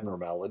genetic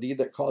abnormality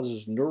that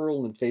causes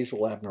neural and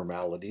facial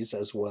abnormalities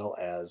as well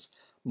as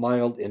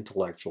mild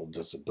intellectual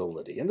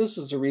disability. And this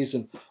is the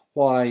reason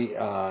why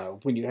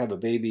when you have a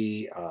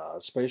baby,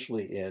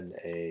 especially in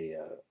a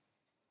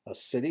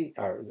city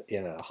or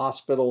in a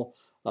hospital,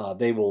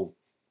 they will,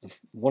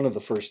 one of the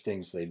first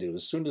things they do,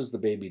 as soon as the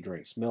baby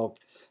drinks milk,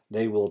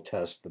 they will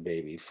test the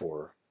baby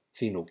for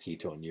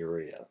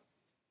phenylketonuria.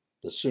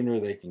 The sooner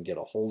they can get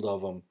a hold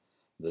of them,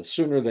 the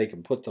sooner they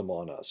can put them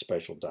on a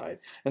special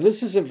diet. And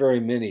this isn't very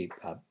many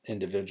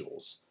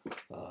individuals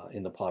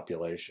in the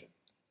population.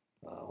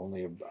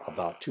 Only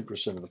about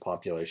 2% of the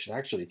population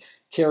actually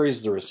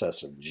carries the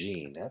recessive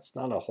gene. That's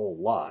not a whole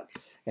lot.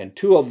 And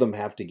 2 of them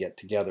have to get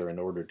together in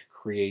order to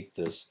create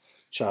this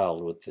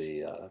child with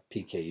the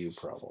PKU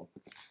problem.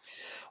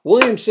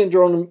 Williams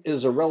syndrome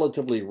is a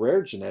relatively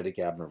rare genetic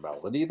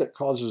abnormality that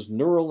causes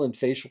neural and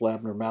facial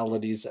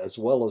abnormalities as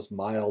well as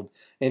mild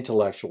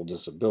intellectual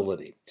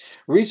disability.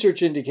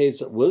 Research indicates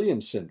that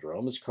Williams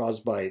syndrome is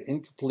caused by an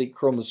incomplete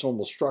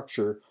chromosomal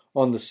structure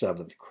on the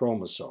 7th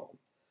chromosome.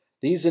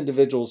 These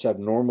individuals have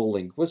normal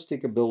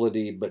linguistic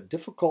ability but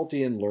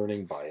difficulty in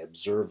learning by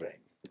observing.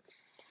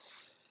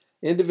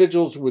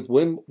 Individuals with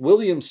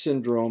Williams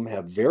syndrome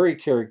have very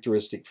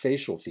characteristic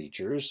facial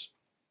features.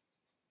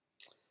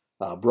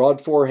 Broad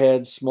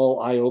forehead,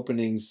 small eye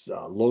openings,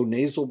 low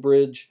nasal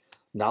bridge,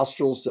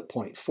 nostrils that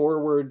point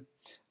forward,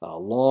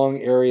 long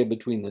area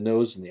between the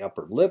nose and the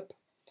upper lip,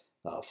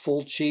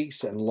 full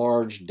cheeks, and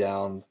large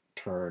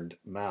downturned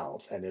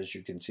mouth. And as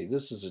you can see,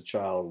 this is a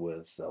child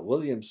with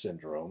Williams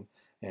syndrome.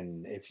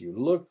 And if you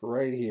look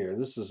right here,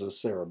 this is a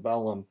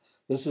cerebellum.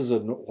 This is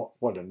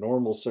what a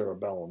normal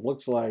cerebellum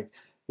looks like.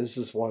 This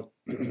is what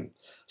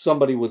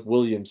somebody with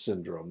Williams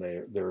syndrome,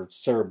 their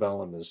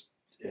cerebellum is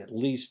at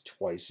least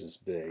twice as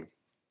big.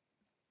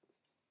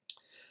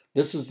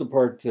 This is the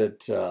part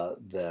that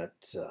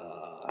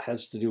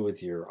has to do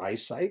with your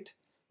eyesight.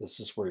 This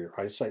is where your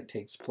eyesight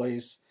takes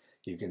place.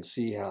 You can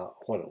see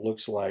what it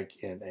looks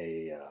like in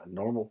a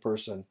normal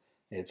person.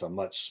 It's a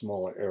much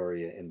smaller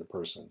area in the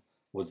person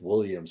with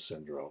Williams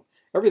syndrome.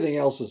 Everything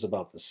else is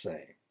about the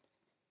same.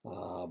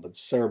 But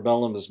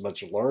cerebellum is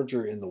much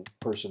larger in the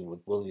person with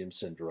Williams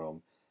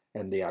syndrome,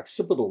 and the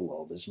occipital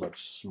lobe is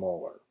much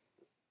smaller.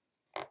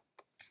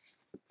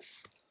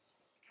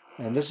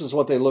 And this is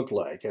what they look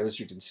like. As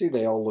you can see,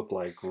 they all look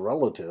like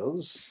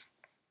relatives,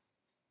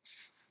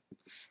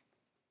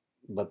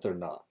 but they're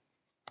not.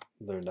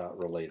 They're not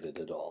related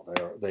at all.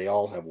 They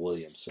all have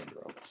Williams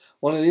syndrome.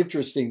 One of the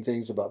interesting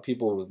things about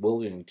people with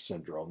Williams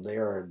syndrome,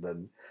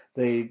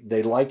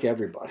 they like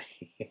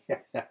everybody.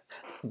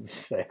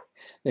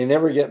 they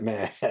never get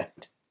mad.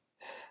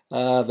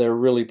 They're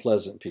really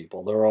pleasant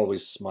people. They're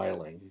always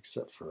smiling,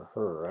 except for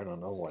her. I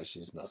don't know why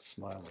she's not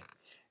smiling.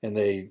 And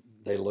they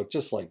look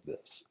just like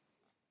this.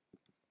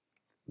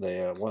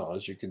 Well,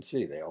 as you can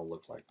see, they all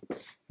look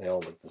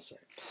the same.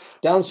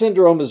 Down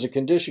syndrome is a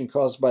condition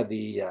caused by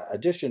the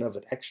addition of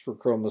an extra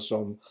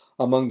chromosome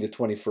among the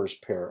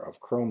 21st pair of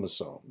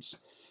chromosomes.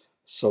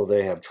 So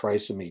they have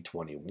trisomy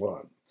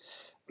 21.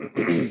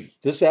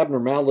 This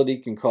abnormality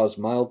can cause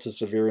mild to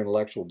severe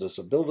intellectual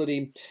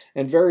disability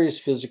and various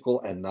physical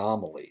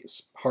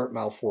anomalies, heart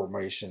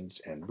malformations,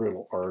 and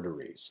brittle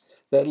arteries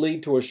that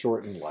lead to a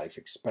shortened life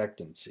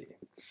expectancy.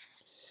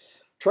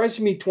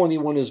 Trisomy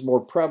 21 is more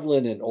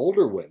prevalent in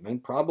older women,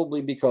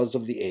 probably because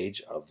of the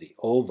age of the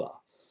ova.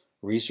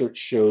 Research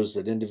shows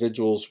that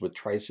individuals with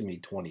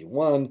trisomy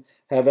 21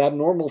 have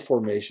abnormal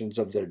formations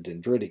of their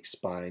dendritic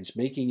spines,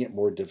 making it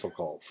more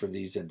difficult for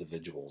these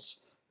individuals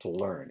to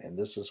learn. And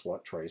this is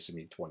what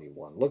trisomy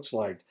 21 looks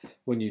like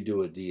when you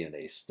do a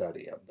DNA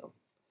study of them.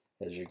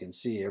 As you can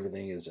see,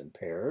 everything is in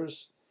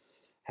pairs,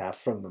 half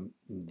from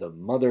the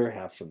mother,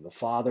 half from the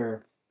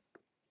father,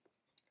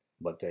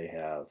 but they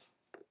have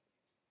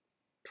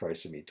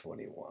trisomy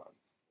 21.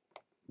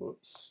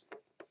 Whoops.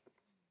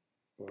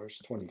 Where's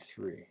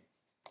 23?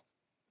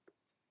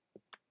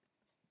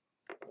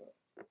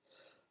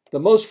 The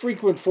most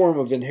frequent form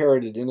of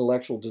inherited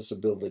intellectual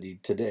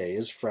disability today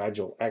is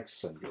Fragile X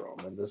syndrome,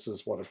 and this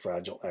is what a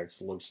Fragile X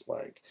looks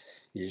like.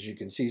 As you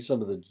can see,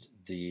 some of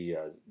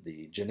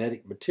the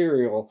genetic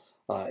material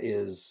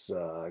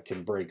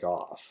can break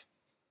off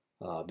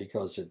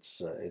because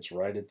it's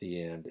right at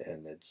the end,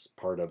 and it's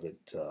part of it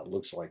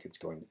looks like it's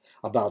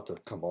about to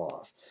come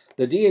off.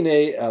 The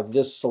DNA of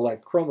this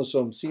select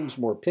chromosome seems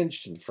more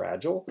pinched and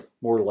fragile,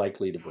 more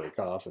likely to break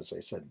off, as I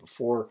said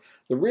before.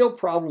 The real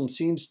problem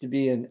seems to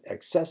be an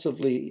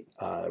excessively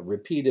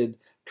repeated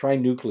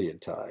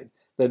trinucleotide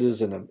that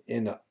is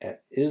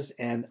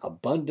an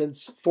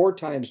abundance 4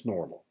 times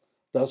normal,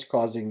 thus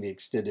causing the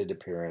extended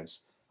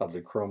appearance of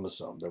the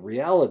chromosome. The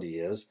reality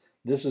is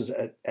this is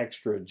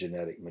extra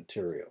genetic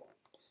material,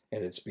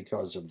 and it's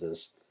because of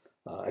this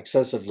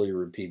excessively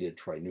repeated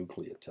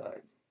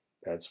trinucleotide.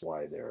 That's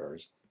why there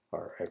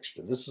are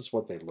extra. This is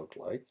what they look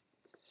like.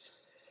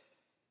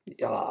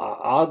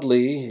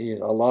 Oddly,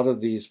 a lot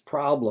of these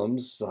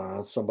problems,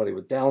 somebody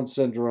with Down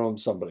syndrome,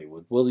 somebody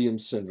with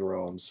Williams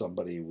syndrome,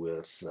 somebody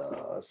with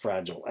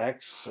Fragile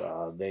X,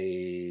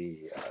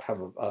 they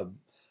have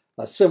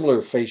a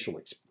similar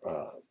facial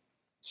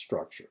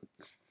structure.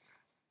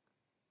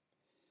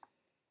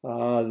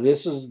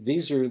 This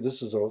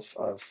is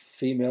a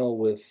female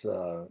with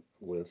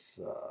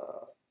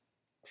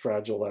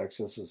Fragile X.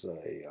 This is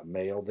a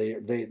male.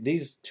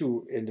 These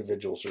two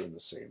individuals are in the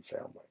same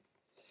family.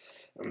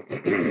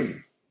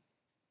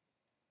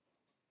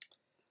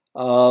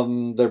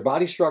 Their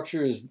body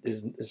structure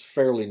is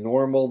fairly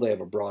normal. They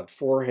have a broad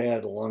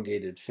forehead,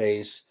 elongated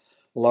face,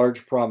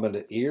 large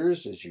prominent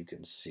ears, as you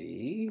can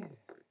see.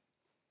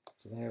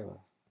 They have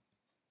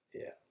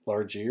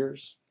large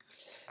ears.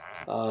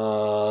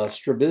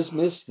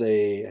 Strabismus,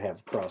 they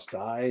have crossed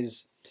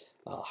eyes,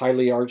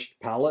 highly arched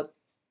palate,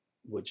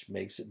 which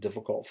makes it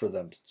difficult for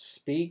them to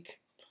speak.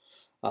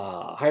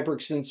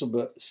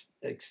 Hyperextensible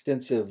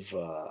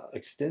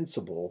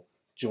extensible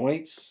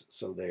joints,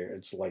 so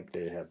it's like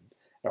they have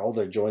all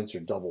their joints are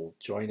double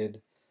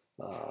jointed,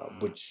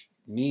 which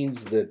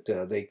means that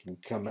they can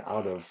come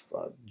out of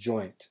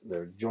joint.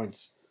 Their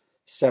joints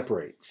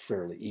separate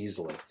fairly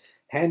easily.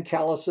 Hand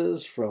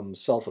calluses from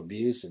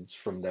self-abuse, it's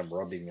from them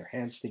rubbing their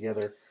hands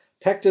together.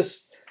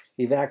 Pectus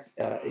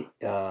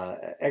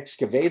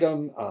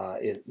excavatum,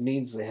 it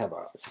means they have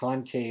a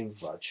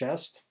concave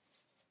chest,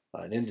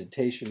 an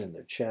indentation in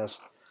their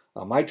chest.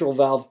 Mitral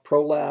valve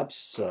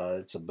prolapse,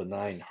 it's a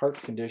benign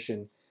heart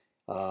condition.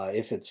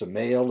 If it's a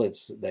male,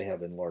 they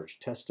have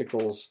enlarged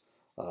testicles.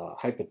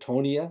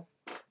 Hypotonia,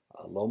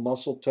 low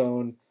muscle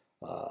tone,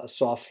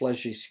 soft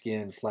fleshy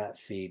skin, flat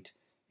feet,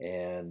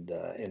 and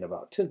in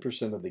about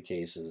 10% of the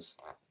cases,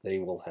 they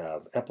will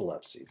have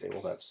epilepsy. They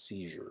will have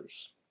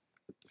seizures.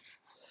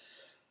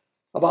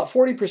 About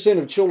 40%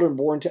 of children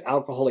born to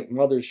alcoholic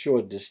mothers show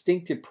a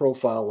distinctive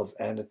profile of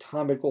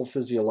anatomical,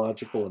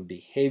 physiological, and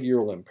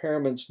behavioral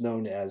impairments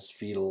known as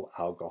fetal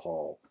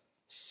alcohol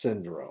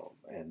syndrome.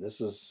 And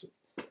this is,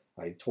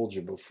 I told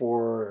you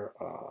before,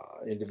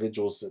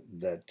 individuals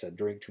that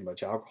drink too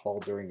much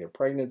alcohol during their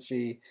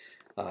pregnancy.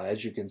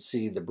 As you can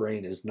see, the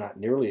brain is not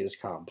nearly as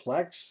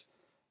complex.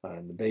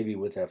 And the baby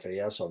with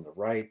FAS on the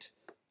right,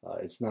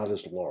 it's not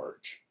as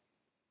large.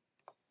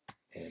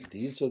 And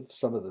these are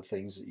some of the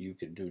things that you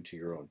can do to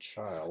your own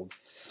child.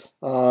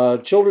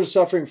 Children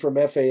suffering from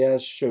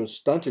FAS show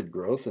stunted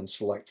growth and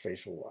select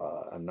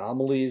facial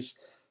anomalies,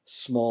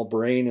 small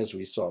brain, as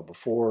we saw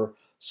before,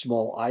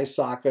 small eye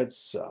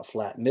sockets,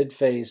 flat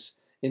midface,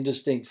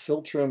 indistinct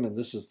philtrum, and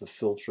this is the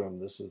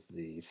philtrum. This is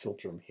the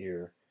philtrum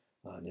here.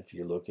 And if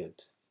you look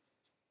at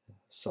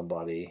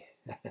somebody,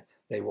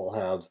 they will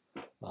have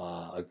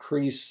a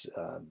crease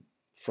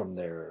from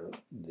the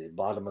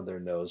bottom of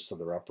their nose to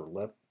their upper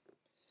lip.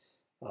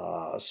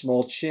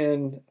 Small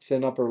chin,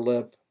 thin upper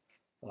lip,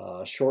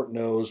 short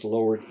nose,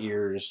 lowered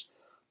ears,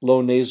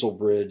 low nasal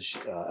bridge,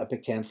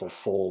 epicanthal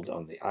fold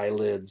on the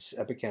eyelids.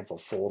 Epicanthal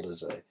fold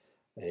is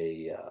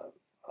a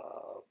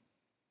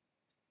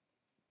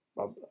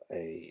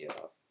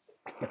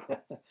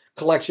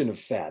collection of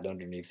fat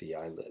underneath the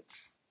eyelid.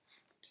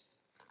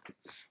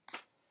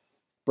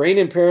 Brain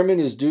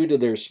impairment is due to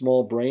their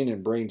small brain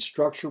and brain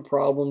structure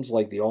problems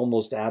like the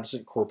almost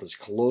absent corpus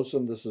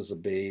callosum. This is a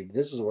babe.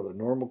 This is what a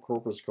normal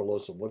corpus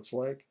callosum looks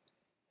like.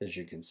 As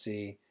you can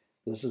see,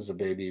 this is a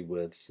baby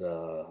with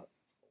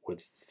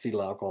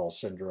fetal alcohol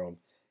syndrome.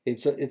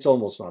 It's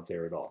almost not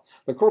there at all.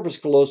 The corpus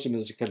callosum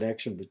is a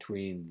connection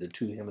between the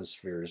two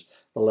hemispheres,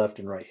 the left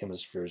and right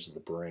hemispheres of the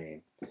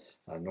brain.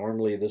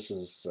 Normally, this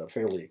is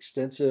fairly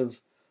extensive.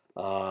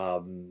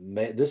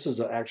 This is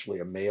actually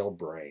a male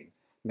brain.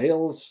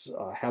 Males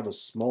have a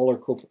smaller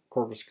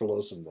corpus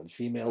callosum than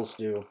females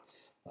do.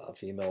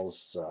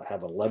 Females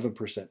have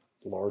 11%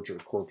 larger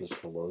corpus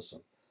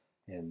callosum.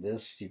 And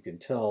this, you can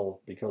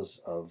tell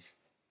because of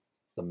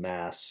the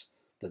mass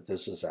that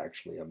this is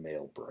actually a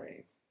male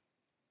brain.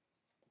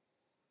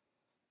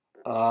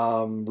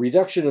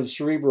 Reduction of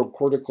cerebral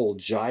cortical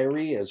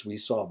gyri, as we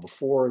saw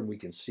before, and we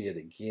can see it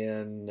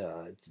again.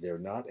 They're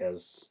not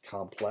as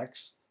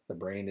complex. The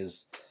brain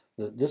is...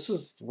 This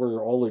is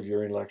where all of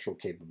your intellectual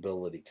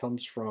capability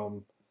comes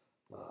from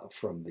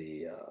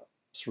the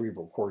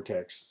cerebral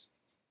cortex,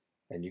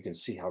 and you can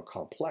see how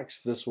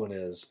complex this one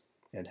is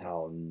and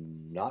how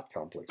not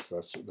complex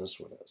this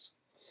one is.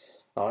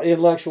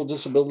 Intellectual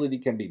disability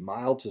can be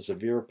mild to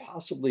severe,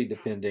 possibly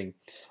depending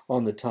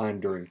on the time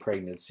during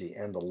pregnancy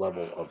and the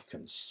level of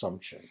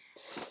consumption.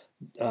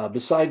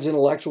 Besides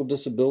intellectual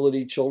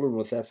disability, children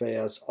with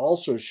FAS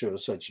also show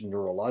such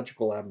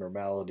neurological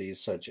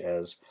abnormalities such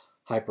as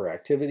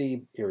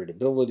hyperactivity,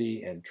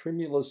 irritability, and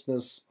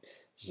tremulousness.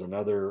 This is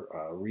another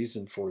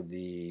reason for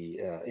the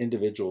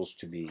individuals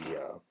to be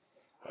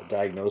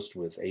diagnosed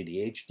with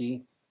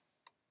ADHD.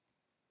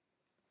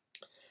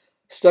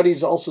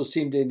 Studies also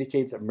seem to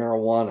indicate that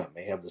marijuana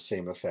may have the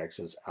same effects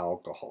as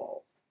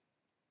alcohol.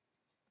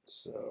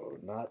 So,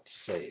 not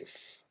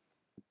safe.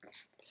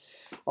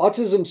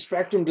 Autism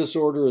spectrum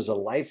disorder is a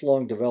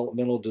lifelong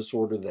developmental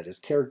disorder that is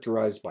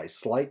characterized by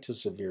slight to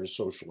severe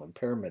social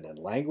impairment in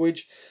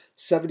language.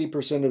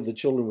 70% of the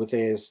children with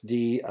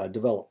ASD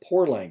develop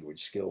poor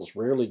language skills,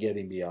 rarely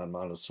getting beyond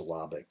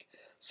monosyllabic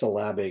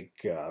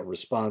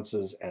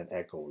responses and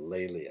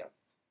echolalia.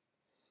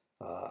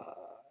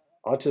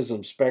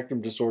 Autism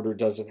spectrum disorder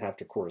doesn't have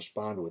to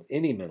correspond with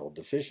any mental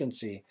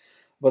deficiency,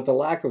 but the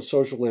lack of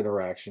social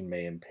interaction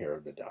may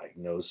impair the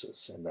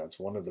diagnosis, and that's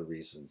one of the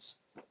reasons.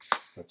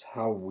 That's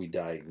how we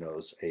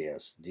diagnose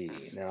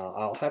ASD. Now,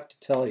 I'll have to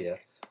tell you,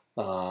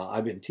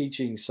 I've been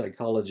teaching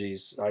psychology,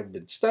 I've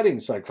been studying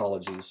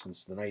psychology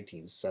since the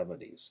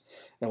 1970s.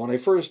 And when I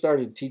first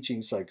started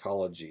teaching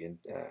psychology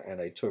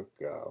and I took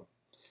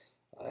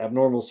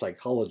abnormal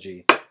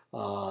psychology,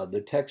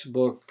 the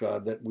textbook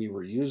that we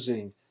were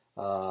using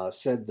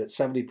said that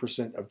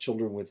 70% of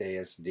children with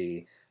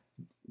ASD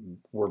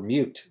were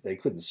mute. They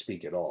couldn't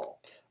speak at all.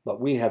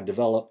 But we have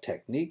developed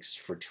techniques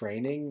for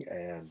training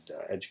and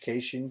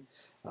education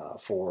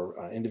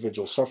for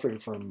individuals suffering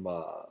from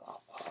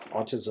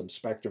autism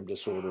spectrum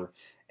disorder,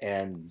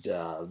 and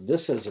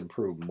this has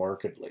improved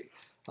markedly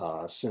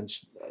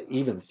since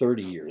even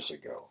 30 years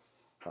ago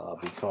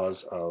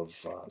because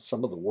of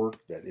some of the work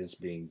that is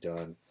being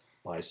done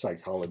by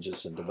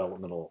psychologists and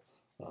developmental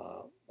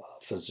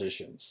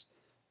physicians.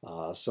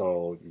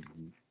 So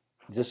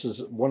this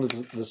is one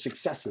of the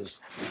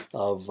successes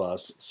of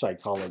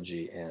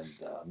psychology and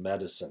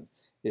medicine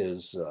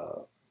is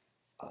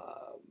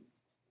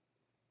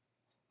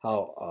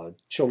how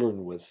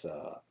children with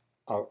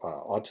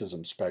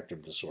autism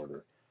spectrum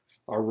disorder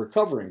are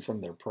recovering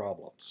from their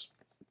problems.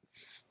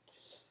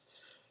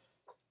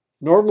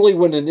 Normally,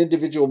 when an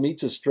individual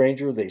meets a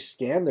stranger, they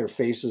scan their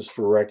faces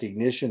for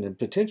recognition and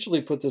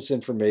potentially put this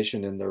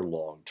information in their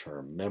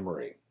long-term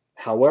memory.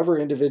 However,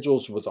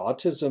 individuals with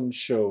autism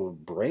show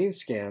brain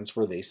scans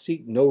where they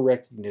seek no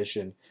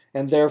recognition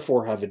and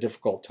therefore have a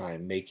difficult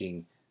time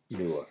making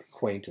new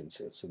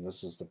acquaintances. And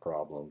this is the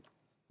problem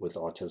with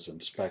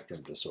autism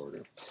spectrum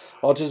disorder.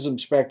 Autism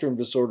spectrum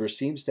disorder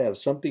seems to have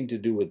something to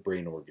do with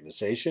brain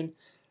organization.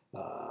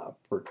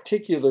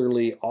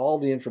 Particularly, all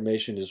the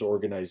information is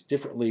organized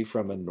differently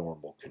from a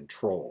normal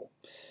control.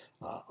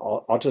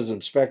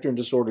 Autism spectrum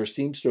disorder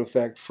seems to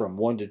affect from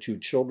 1 to 2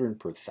 children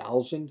per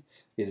 1,000.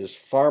 It is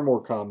far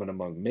more common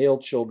among male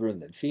children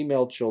than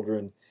female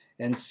children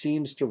and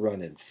seems to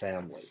run in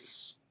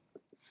families.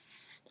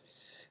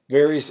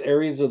 Various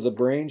areas of the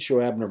brain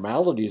show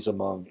abnormalities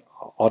among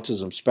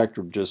autism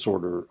spectrum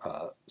disorder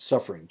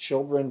suffering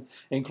children,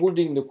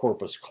 including the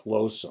corpus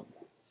callosum.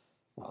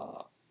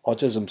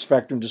 Autism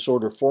spectrum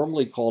disorder,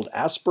 formerly called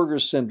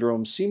Asperger's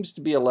syndrome, seems to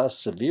be a less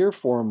severe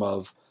form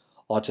of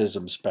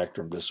autism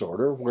spectrum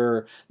disorder,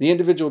 where the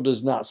individual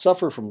does not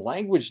suffer from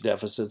language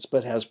deficits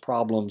but has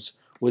problems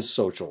with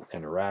social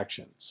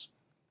interactions.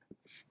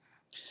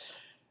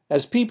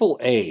 As people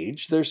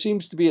age, there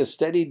seems to be a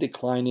steady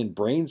decline in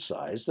brain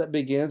size that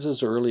begins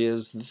as early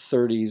as the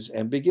 30s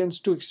and begins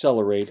to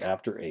accelerate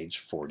after age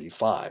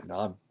 45.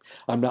 Now,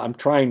 I'm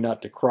trying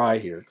not to cry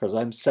here because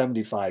I'm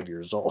 75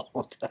 years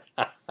old.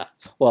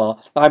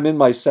 Well, I'm in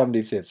my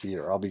 75th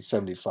year. I'll be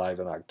 75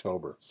 in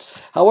October.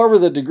 However,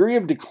 the degree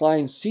of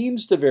decline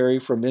seems to vary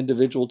from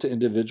individual to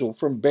individual,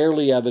 from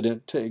barely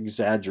evident to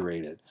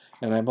exaggerated.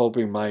 And I'm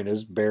hoping mine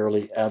is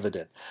barely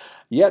evident.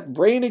 Yet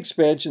brain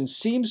expansion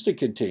seems to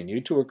continue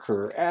to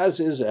occur, as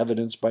is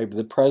evidenced by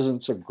the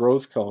presence of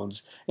growth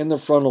cones in the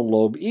frontal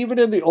lobe, even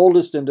in the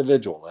oldest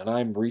individual. And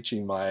I'm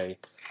reaching my,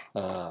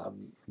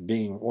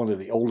 being one of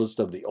the oldest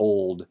of the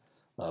old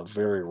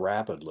very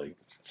rapidly.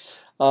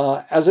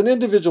 As an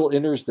individual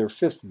enters their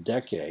 5th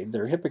decade,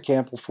 their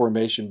hippocampal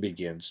formation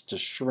begins to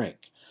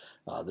shrink.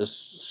 This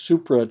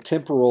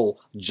supratemporal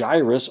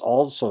gyrus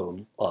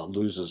also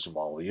loses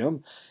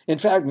volume. In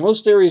fact,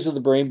 most areas of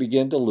the brain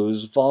begin to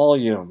lose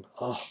volume.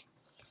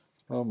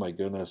 Oh my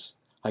goodness.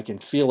 I can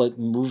feel it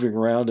moving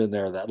around in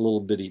there, that little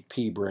bitty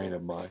pea brain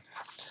of mine.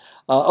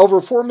 Over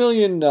 4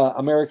 million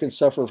Americans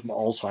suffer from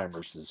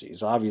Alzheimer's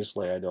disease.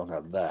 Obviously, I don't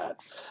have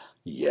that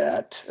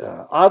yet.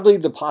 Oddly,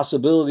 the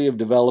possibility of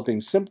developing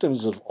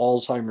symptoms of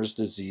Alzheimer's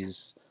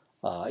disease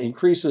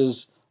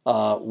increases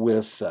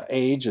with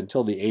age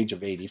until the age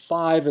of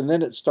 85, and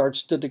then it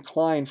starts to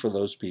decline for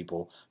those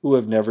people who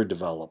have never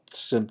developed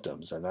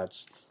symptoms, and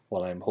that's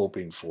what I'm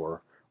hoping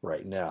for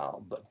right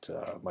now. But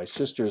my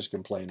sister is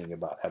complaining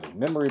about having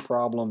memory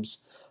problems.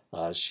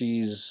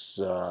 She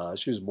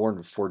was born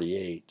in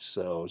 48,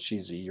 so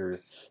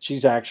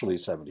she's actually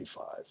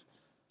 75.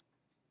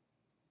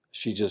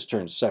 She just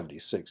turned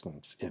 76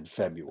 in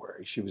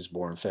February. She was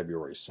born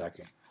February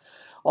 2nd.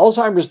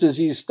 Alzheimer's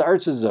disease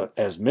starts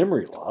as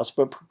memory loss,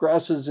 but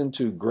progresses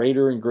into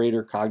greater and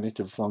greater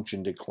cognitive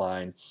function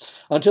decline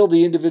until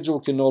the individual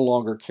can no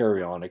longer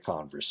carry on a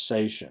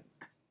conversation.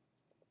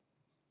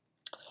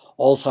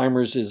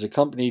 Alzheimer's is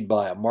accompanied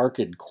by a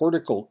marked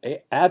cortical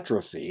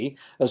atrophy,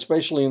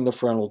 especially in the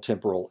frontal,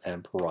 temporal,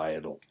 and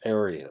parietal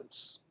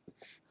areas.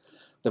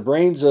 The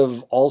brains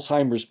of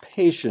Alzheimer's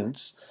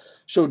patients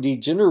show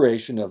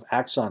degeneration of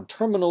axon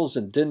terminals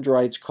and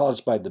dendrites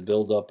caused by the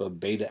buildup of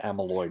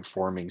beta-amyloid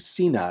forming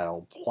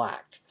senile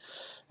plaque.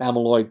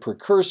 Amyloid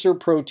precursor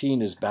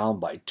protein is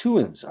bound by 2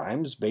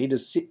 enzymes,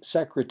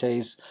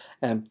 beta-secretase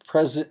and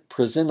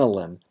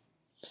presenilin.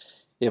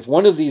 If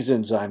one of these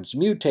enzymes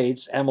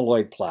mutates,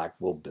 amyloid plaque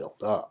will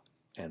build up.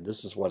 And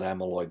this is what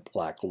amyloid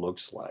plaque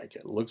looks like.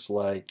 It looks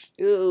like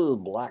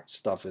black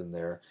stuff in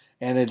there,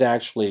 and it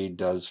actually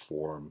does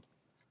form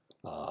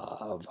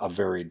a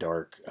very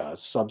dark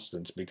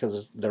substance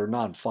because they're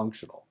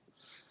non-functional.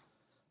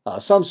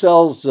 Some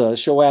cells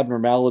show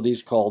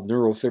abnormalities called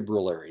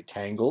neurofibrillary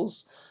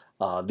tangles.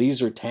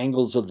 These are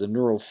tangles of the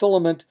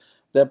neurofilament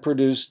that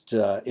produced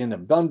in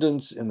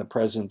abundance in the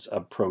presence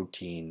of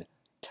protein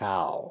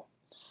tau.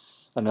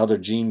 Another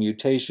gene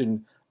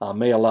mutation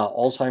may allow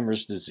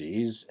Alzheimer's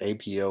disease.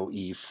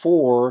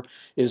 APOE4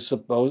 is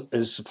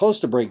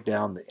supposed to break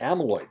down the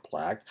amyloid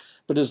plaque,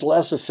 but is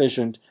less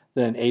efficient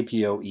than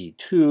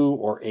APOE2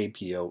 or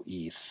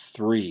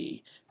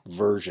APOE3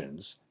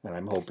 versions. And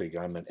I'm hoping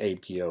I'm an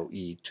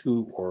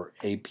APOE2 or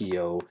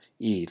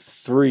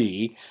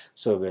APOE3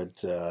 so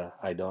that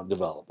I don't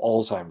develop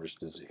Alzheimer's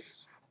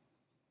disease.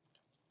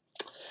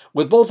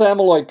 With both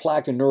amyloid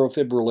plaque and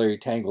neurofibrillary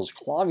tangles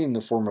clogging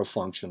the former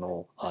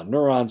functional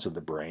neurons of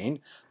the brain,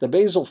 the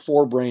basal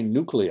forebrain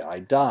nuclei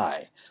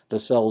die, the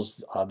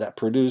cells that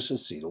produce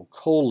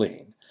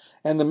acetylcholine,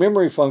 and the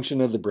memory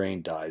function of the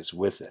brain dies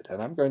with it.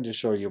 And I'm going to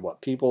show you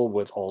what people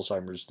with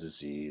Alzheimer's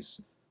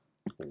disease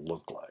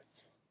look like.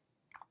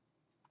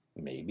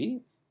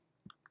 Maybe.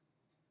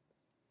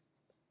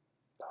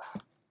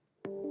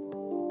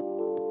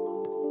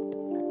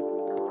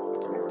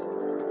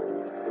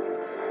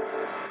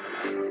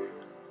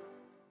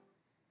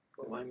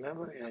 My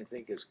memory, I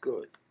think, is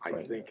good. I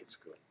Right. think it's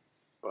good.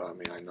 But I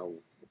mean, I know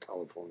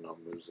telephone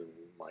numbers and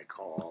my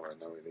car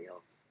and everything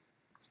else.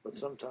 But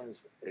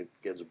sometimes it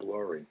gets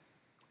blurry.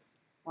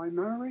 My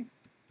memory?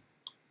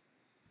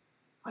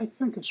 I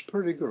think it's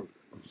pretty good.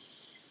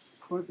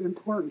 But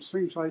important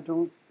things I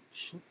don't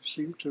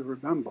seem to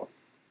remember.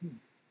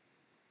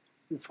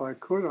 If I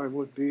could, I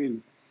would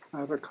be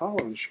out of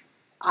college.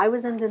 I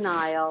was in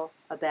denial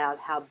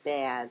about how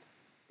bad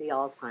the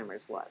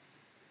Alzheimer's was,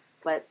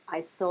 but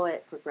I saw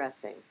it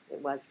progressing.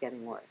 It was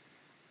getting worse.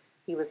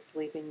 He was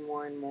sleeping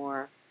more and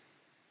more.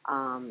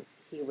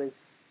 He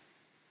was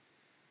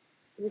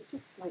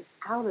just like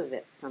out of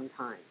it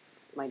sometimes.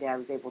 My dad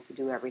was able to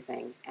do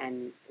everything,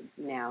 and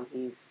now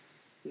he's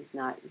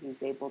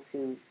able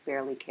to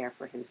barely care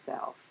for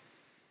himself.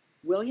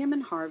 William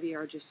and Harvey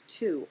are just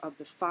two of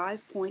the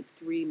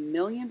 5.3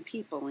 million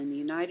people in the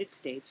United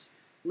States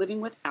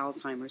living with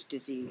Alzheimer's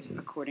disease,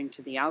 according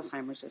to the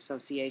Alzheimer's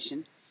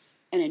Association,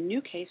 and a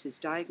new case is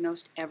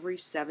diagnosed every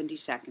 70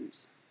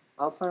 seconds.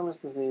 Alzheimer's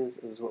disease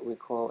is what we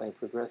call a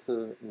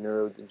progressive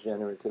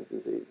neurodegenerative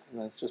disease,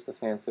 and that's just a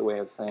fancy way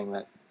of saying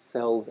that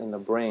cells in the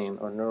brain,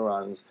 or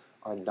neurons,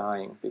 are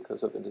dying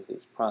because of the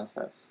disease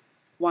process.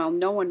 While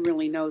no one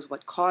really knows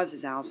what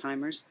causes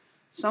Alzheimer's,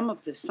 some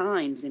of the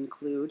signs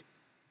include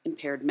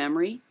impaired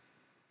memory,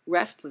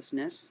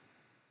 restlessness,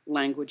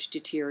 language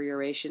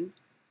deterioration,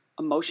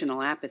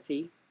 emotional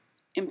apathy,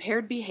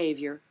 impaired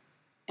behavior,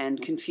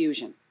 and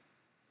confusion.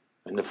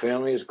 And the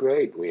family is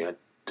great. We had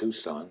 2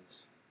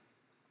 sons.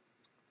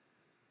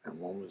 And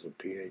one was a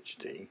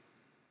PhD.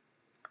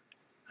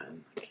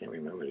 And I can't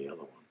remember the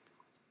other one.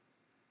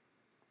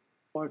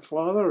 My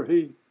father,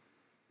 he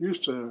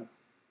used to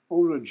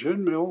own a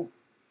gin mill.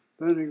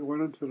 Then he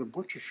went into the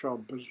butcher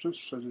shop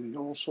business, and he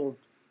also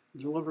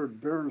delivered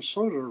beer and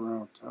soda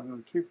around town,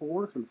 and people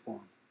working for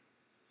him.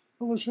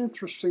 It was an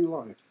interesting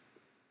life.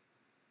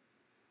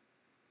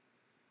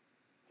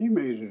 He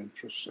made it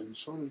interesting,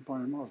 so did my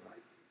mother.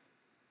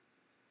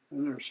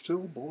 And they're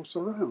still both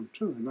around,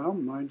 too. And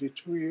I'm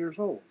 92 years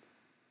old.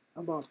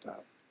 How about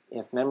that?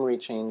 If memory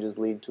changes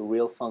lead to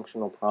real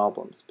functional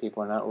problems,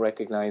 people are not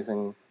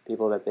recognizing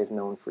people that they've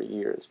known for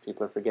years.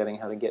 People are forgetting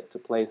how to get to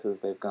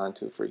places they've gone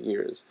to for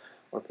years.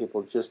 Or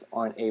people just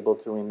aren't able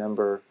to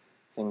remember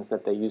things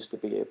that they used to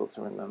be able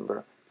to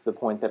remember, to the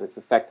point that it's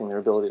affecting their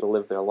ability to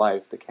live their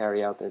life, to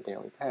carry out their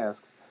daily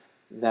tasks.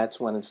 That's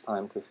when it's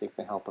time to seek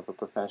the help of a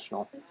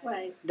professional.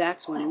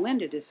 That's when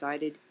Linda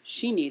decided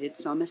she needed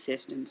some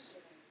assistance.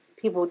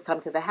 People would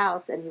come to the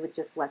house, and he would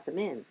just let them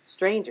in.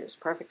 Strangers,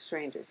 perfect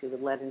strangers, he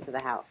would let into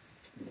the house.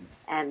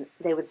 And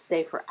they would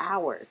stay for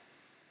hours.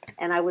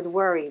 And I would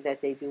worry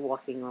that they'd be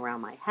walking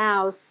around my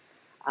house,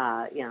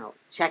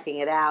 checking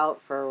it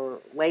out for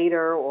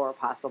later, or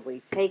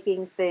possibly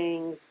taking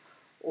things.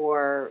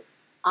 Or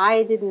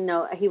I didn't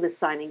know he was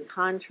signing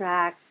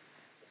contracts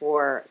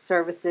for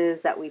services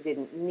that we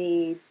didn't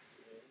need.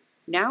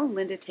 Now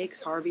Linda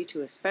takes Harvey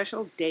to a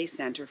special day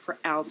center for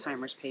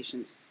Alzheimer's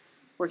patients,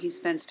 where he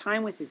spends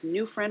time with his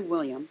new friend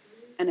William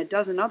and a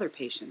dozen other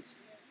patients.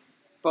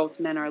 Both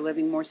men are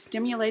living more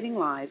stimulating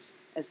lives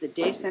as the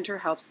day center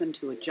helps them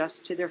to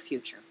adjust to their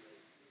future.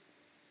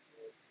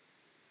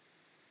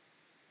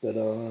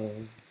 Ta-da.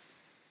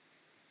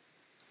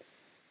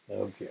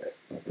 Okay.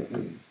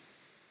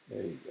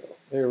 There you go.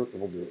 There,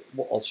 we'll do it.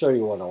 Well, I'll show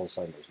you what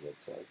Alzheimer's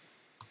looks like.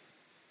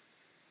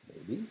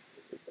 Maybe.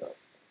 There we go.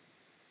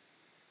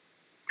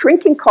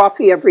 Drinking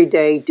coffee every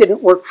day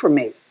didn't work for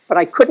me, but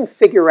I couldn't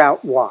figure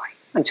out why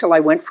until I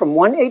went from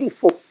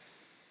 184.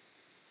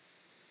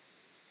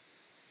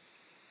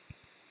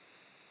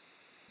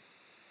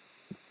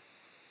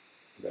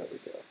 There we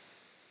go.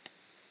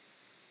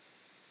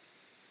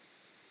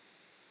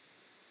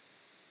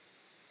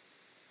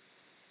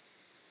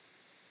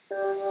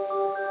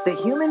 The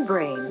human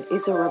brain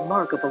is a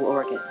remarkable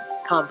organ.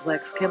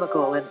 Complex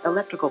chemical and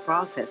electrical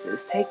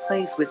processes take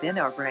place within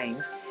our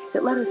brains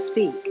that let us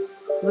speak,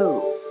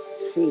 move,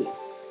 see,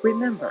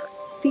 remember,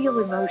 feel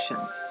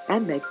emotions,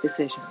 and make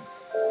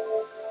decisions.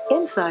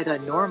 Inside a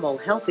normal,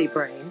 healthy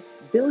brain,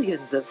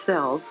 billions of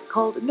cells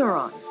called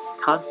neurons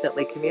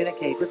constantly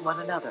communicate with one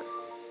another.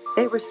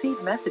 They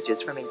receive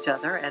messages from each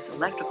other as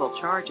electrical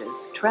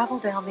charges travel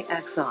down the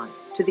axon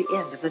to the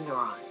end of the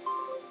neuron.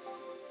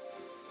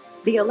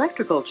 The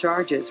electrical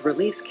charges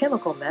release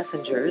chemical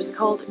messengers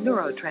called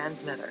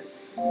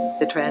neurotransmitters.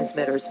 The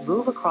transmitters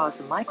move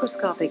across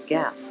microscopic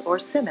gaps or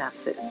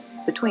synapses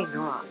between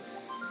neurons.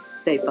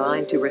 They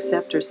bind to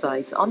receptor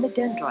sites on the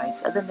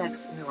dendrites of the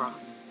next neuron.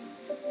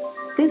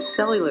 This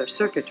cellular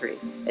circuitry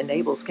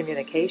enables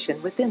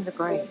communication within the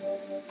brain.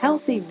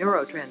 Healthy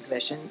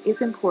neurotransmission is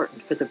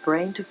important for the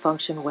brain to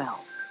function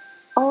well.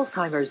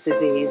 Alzheimer's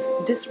disease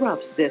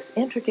disrupts this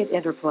intricate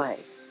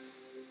interplay.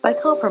 By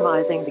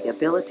compromising the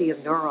ability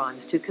of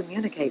neurons to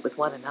communicate with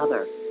one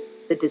another,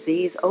 the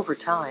disease over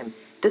time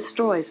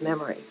destroys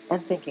memory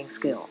and thinking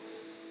skills.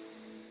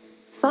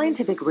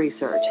 Scientific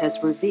research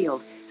has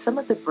revealed some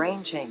of the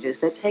brain changes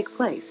that take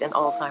place in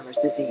Alzheimer's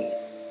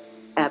disease.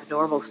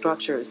 Abnormal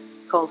structures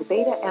called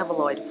beta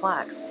amyloid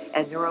plaques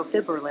and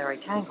neurofibrillary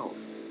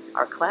tangles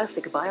are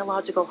classic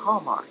biological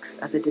hallmarks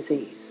of the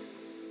disease.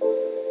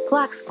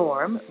 Plaques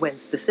form when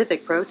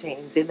specific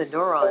proteins in the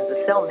neuron's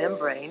cell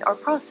membrane are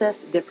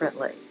processed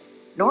differently.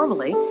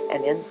 Normally,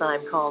 an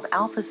enzyme called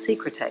alpha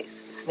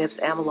secretase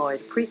snips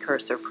amyloid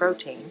precursor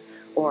protein,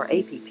 or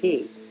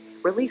APP,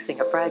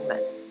 releasing a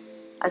fragment.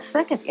 A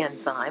second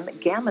enzyme,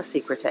 gamma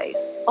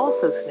secretase,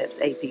 also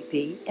snips APP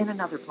in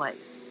another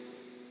place.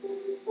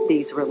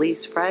 These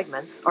released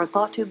fragments are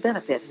thought to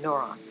benefit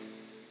neurons.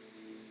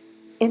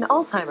 In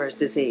Alzheimer's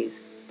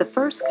disease, the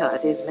first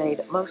cut is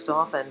made most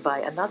often by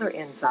another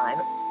enzyme,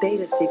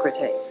 beta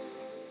secretase.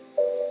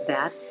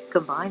 That,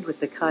 combined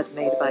with the cut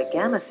made by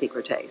gamma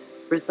secretase,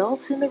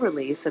 results in the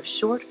release of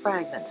short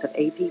fragments of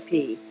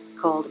APP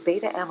called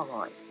beta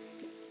amyloid.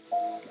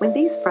 When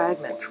these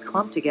fragments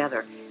clump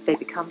together, they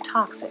become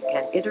toxic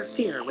and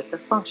interfere with the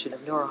function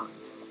of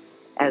neurons.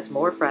 As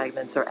more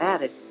fragments are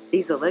added,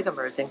 these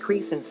oligomers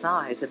increase in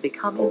size and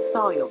become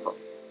insoluble,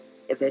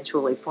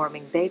 eventually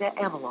forming beta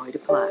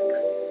amyloid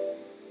plaques.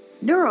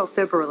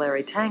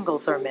 Neurofibrillary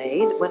tangles are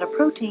made when a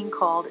protein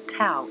called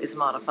tau is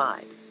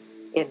modified.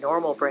 In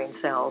normal brain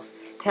cells,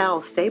 tau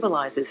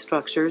stabilizes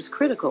structures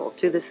critical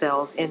to the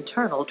cell's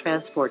internal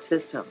transport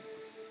system.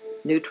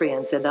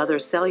 Nutrients and other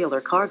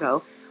cellular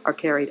cargo are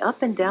carried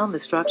up and down the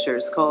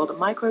structures called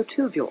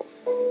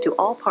microtubules to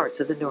all parts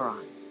of the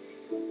neuron.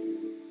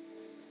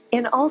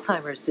 In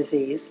Alzheimer's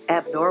disease,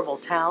 abnormal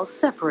tau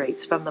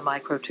separates from the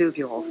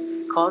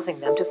microtubules, causing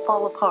them to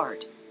fall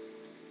apart.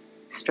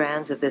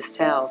 Strands of this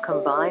tau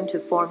combine to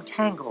form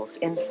tangles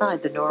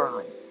inside the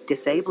neuron,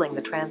 disabling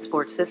the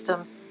transport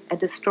system and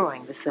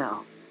destroying the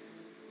cell.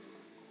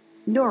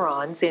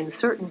 Neurons in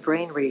certain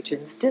brain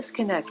regions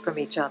disconnect from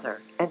each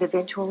other and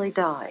eventually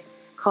die,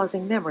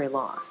 causing memory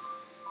loss.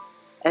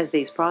 As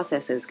these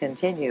processes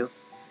continue,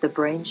 the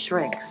brain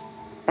shrinks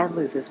and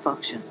loses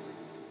function.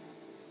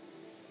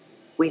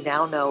 We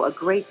now know a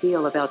great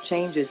deal about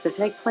changes that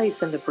take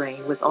place in the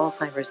brain with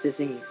Alzheimer's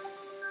disease,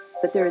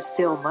 but there is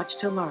still much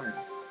to learn.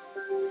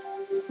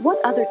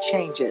 What other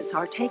changes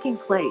are taking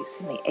place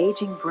in the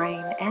aging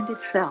brain and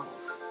its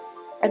cells?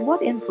 And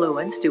what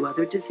influence do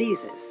other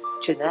diseases,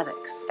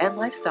 genetics, and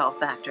lifestyle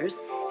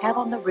factors have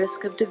on the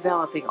risk of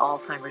developing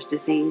Alzheimer's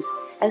disease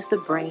as the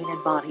brain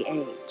and body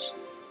age?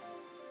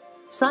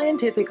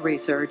 Scientific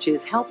research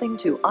is helping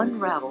to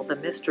unravel the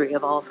mystery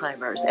of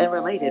Alzheimer's and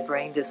related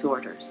brain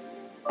disorders.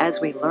 As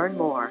we learn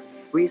more,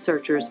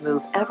 researchers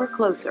move ever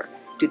closer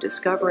to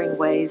discovering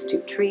ways to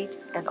treat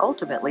and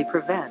ultimately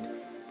prevent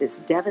this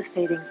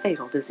devastating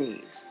fatal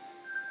disease.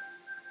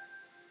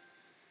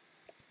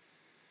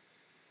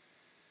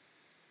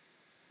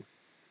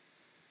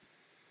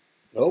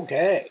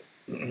 Okay.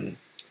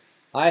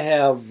 I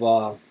have,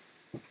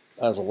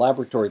 as a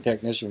laboratory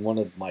technician, one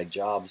of my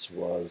jobs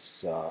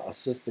was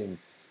assisting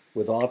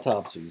with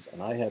autopsies,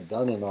 and I have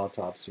done an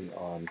autopsy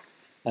on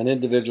an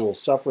individual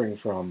suffering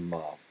from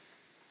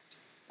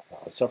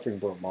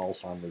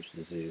Alzheimer's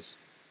disease.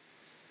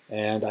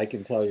 And I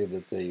can tell you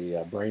that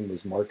the brain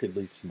was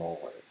markedly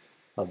smaller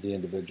of the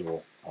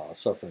individual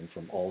suffering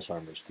from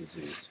Alzheimer's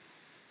disease.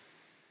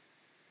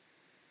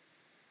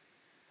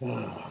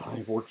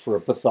 I worked for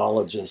a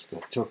pathologist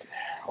that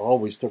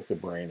always took the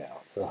brain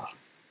out.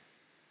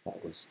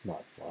 That was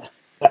not fun.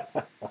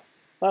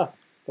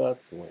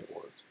 That's the way it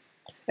works.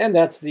 And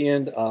that's the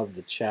end of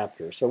the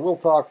chapter. So we'll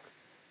talk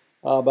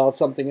about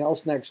something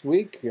else next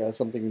week,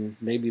 something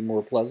maybe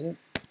more pleasant.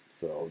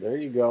 So there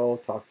you go.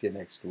 Talk to you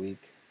next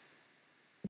week.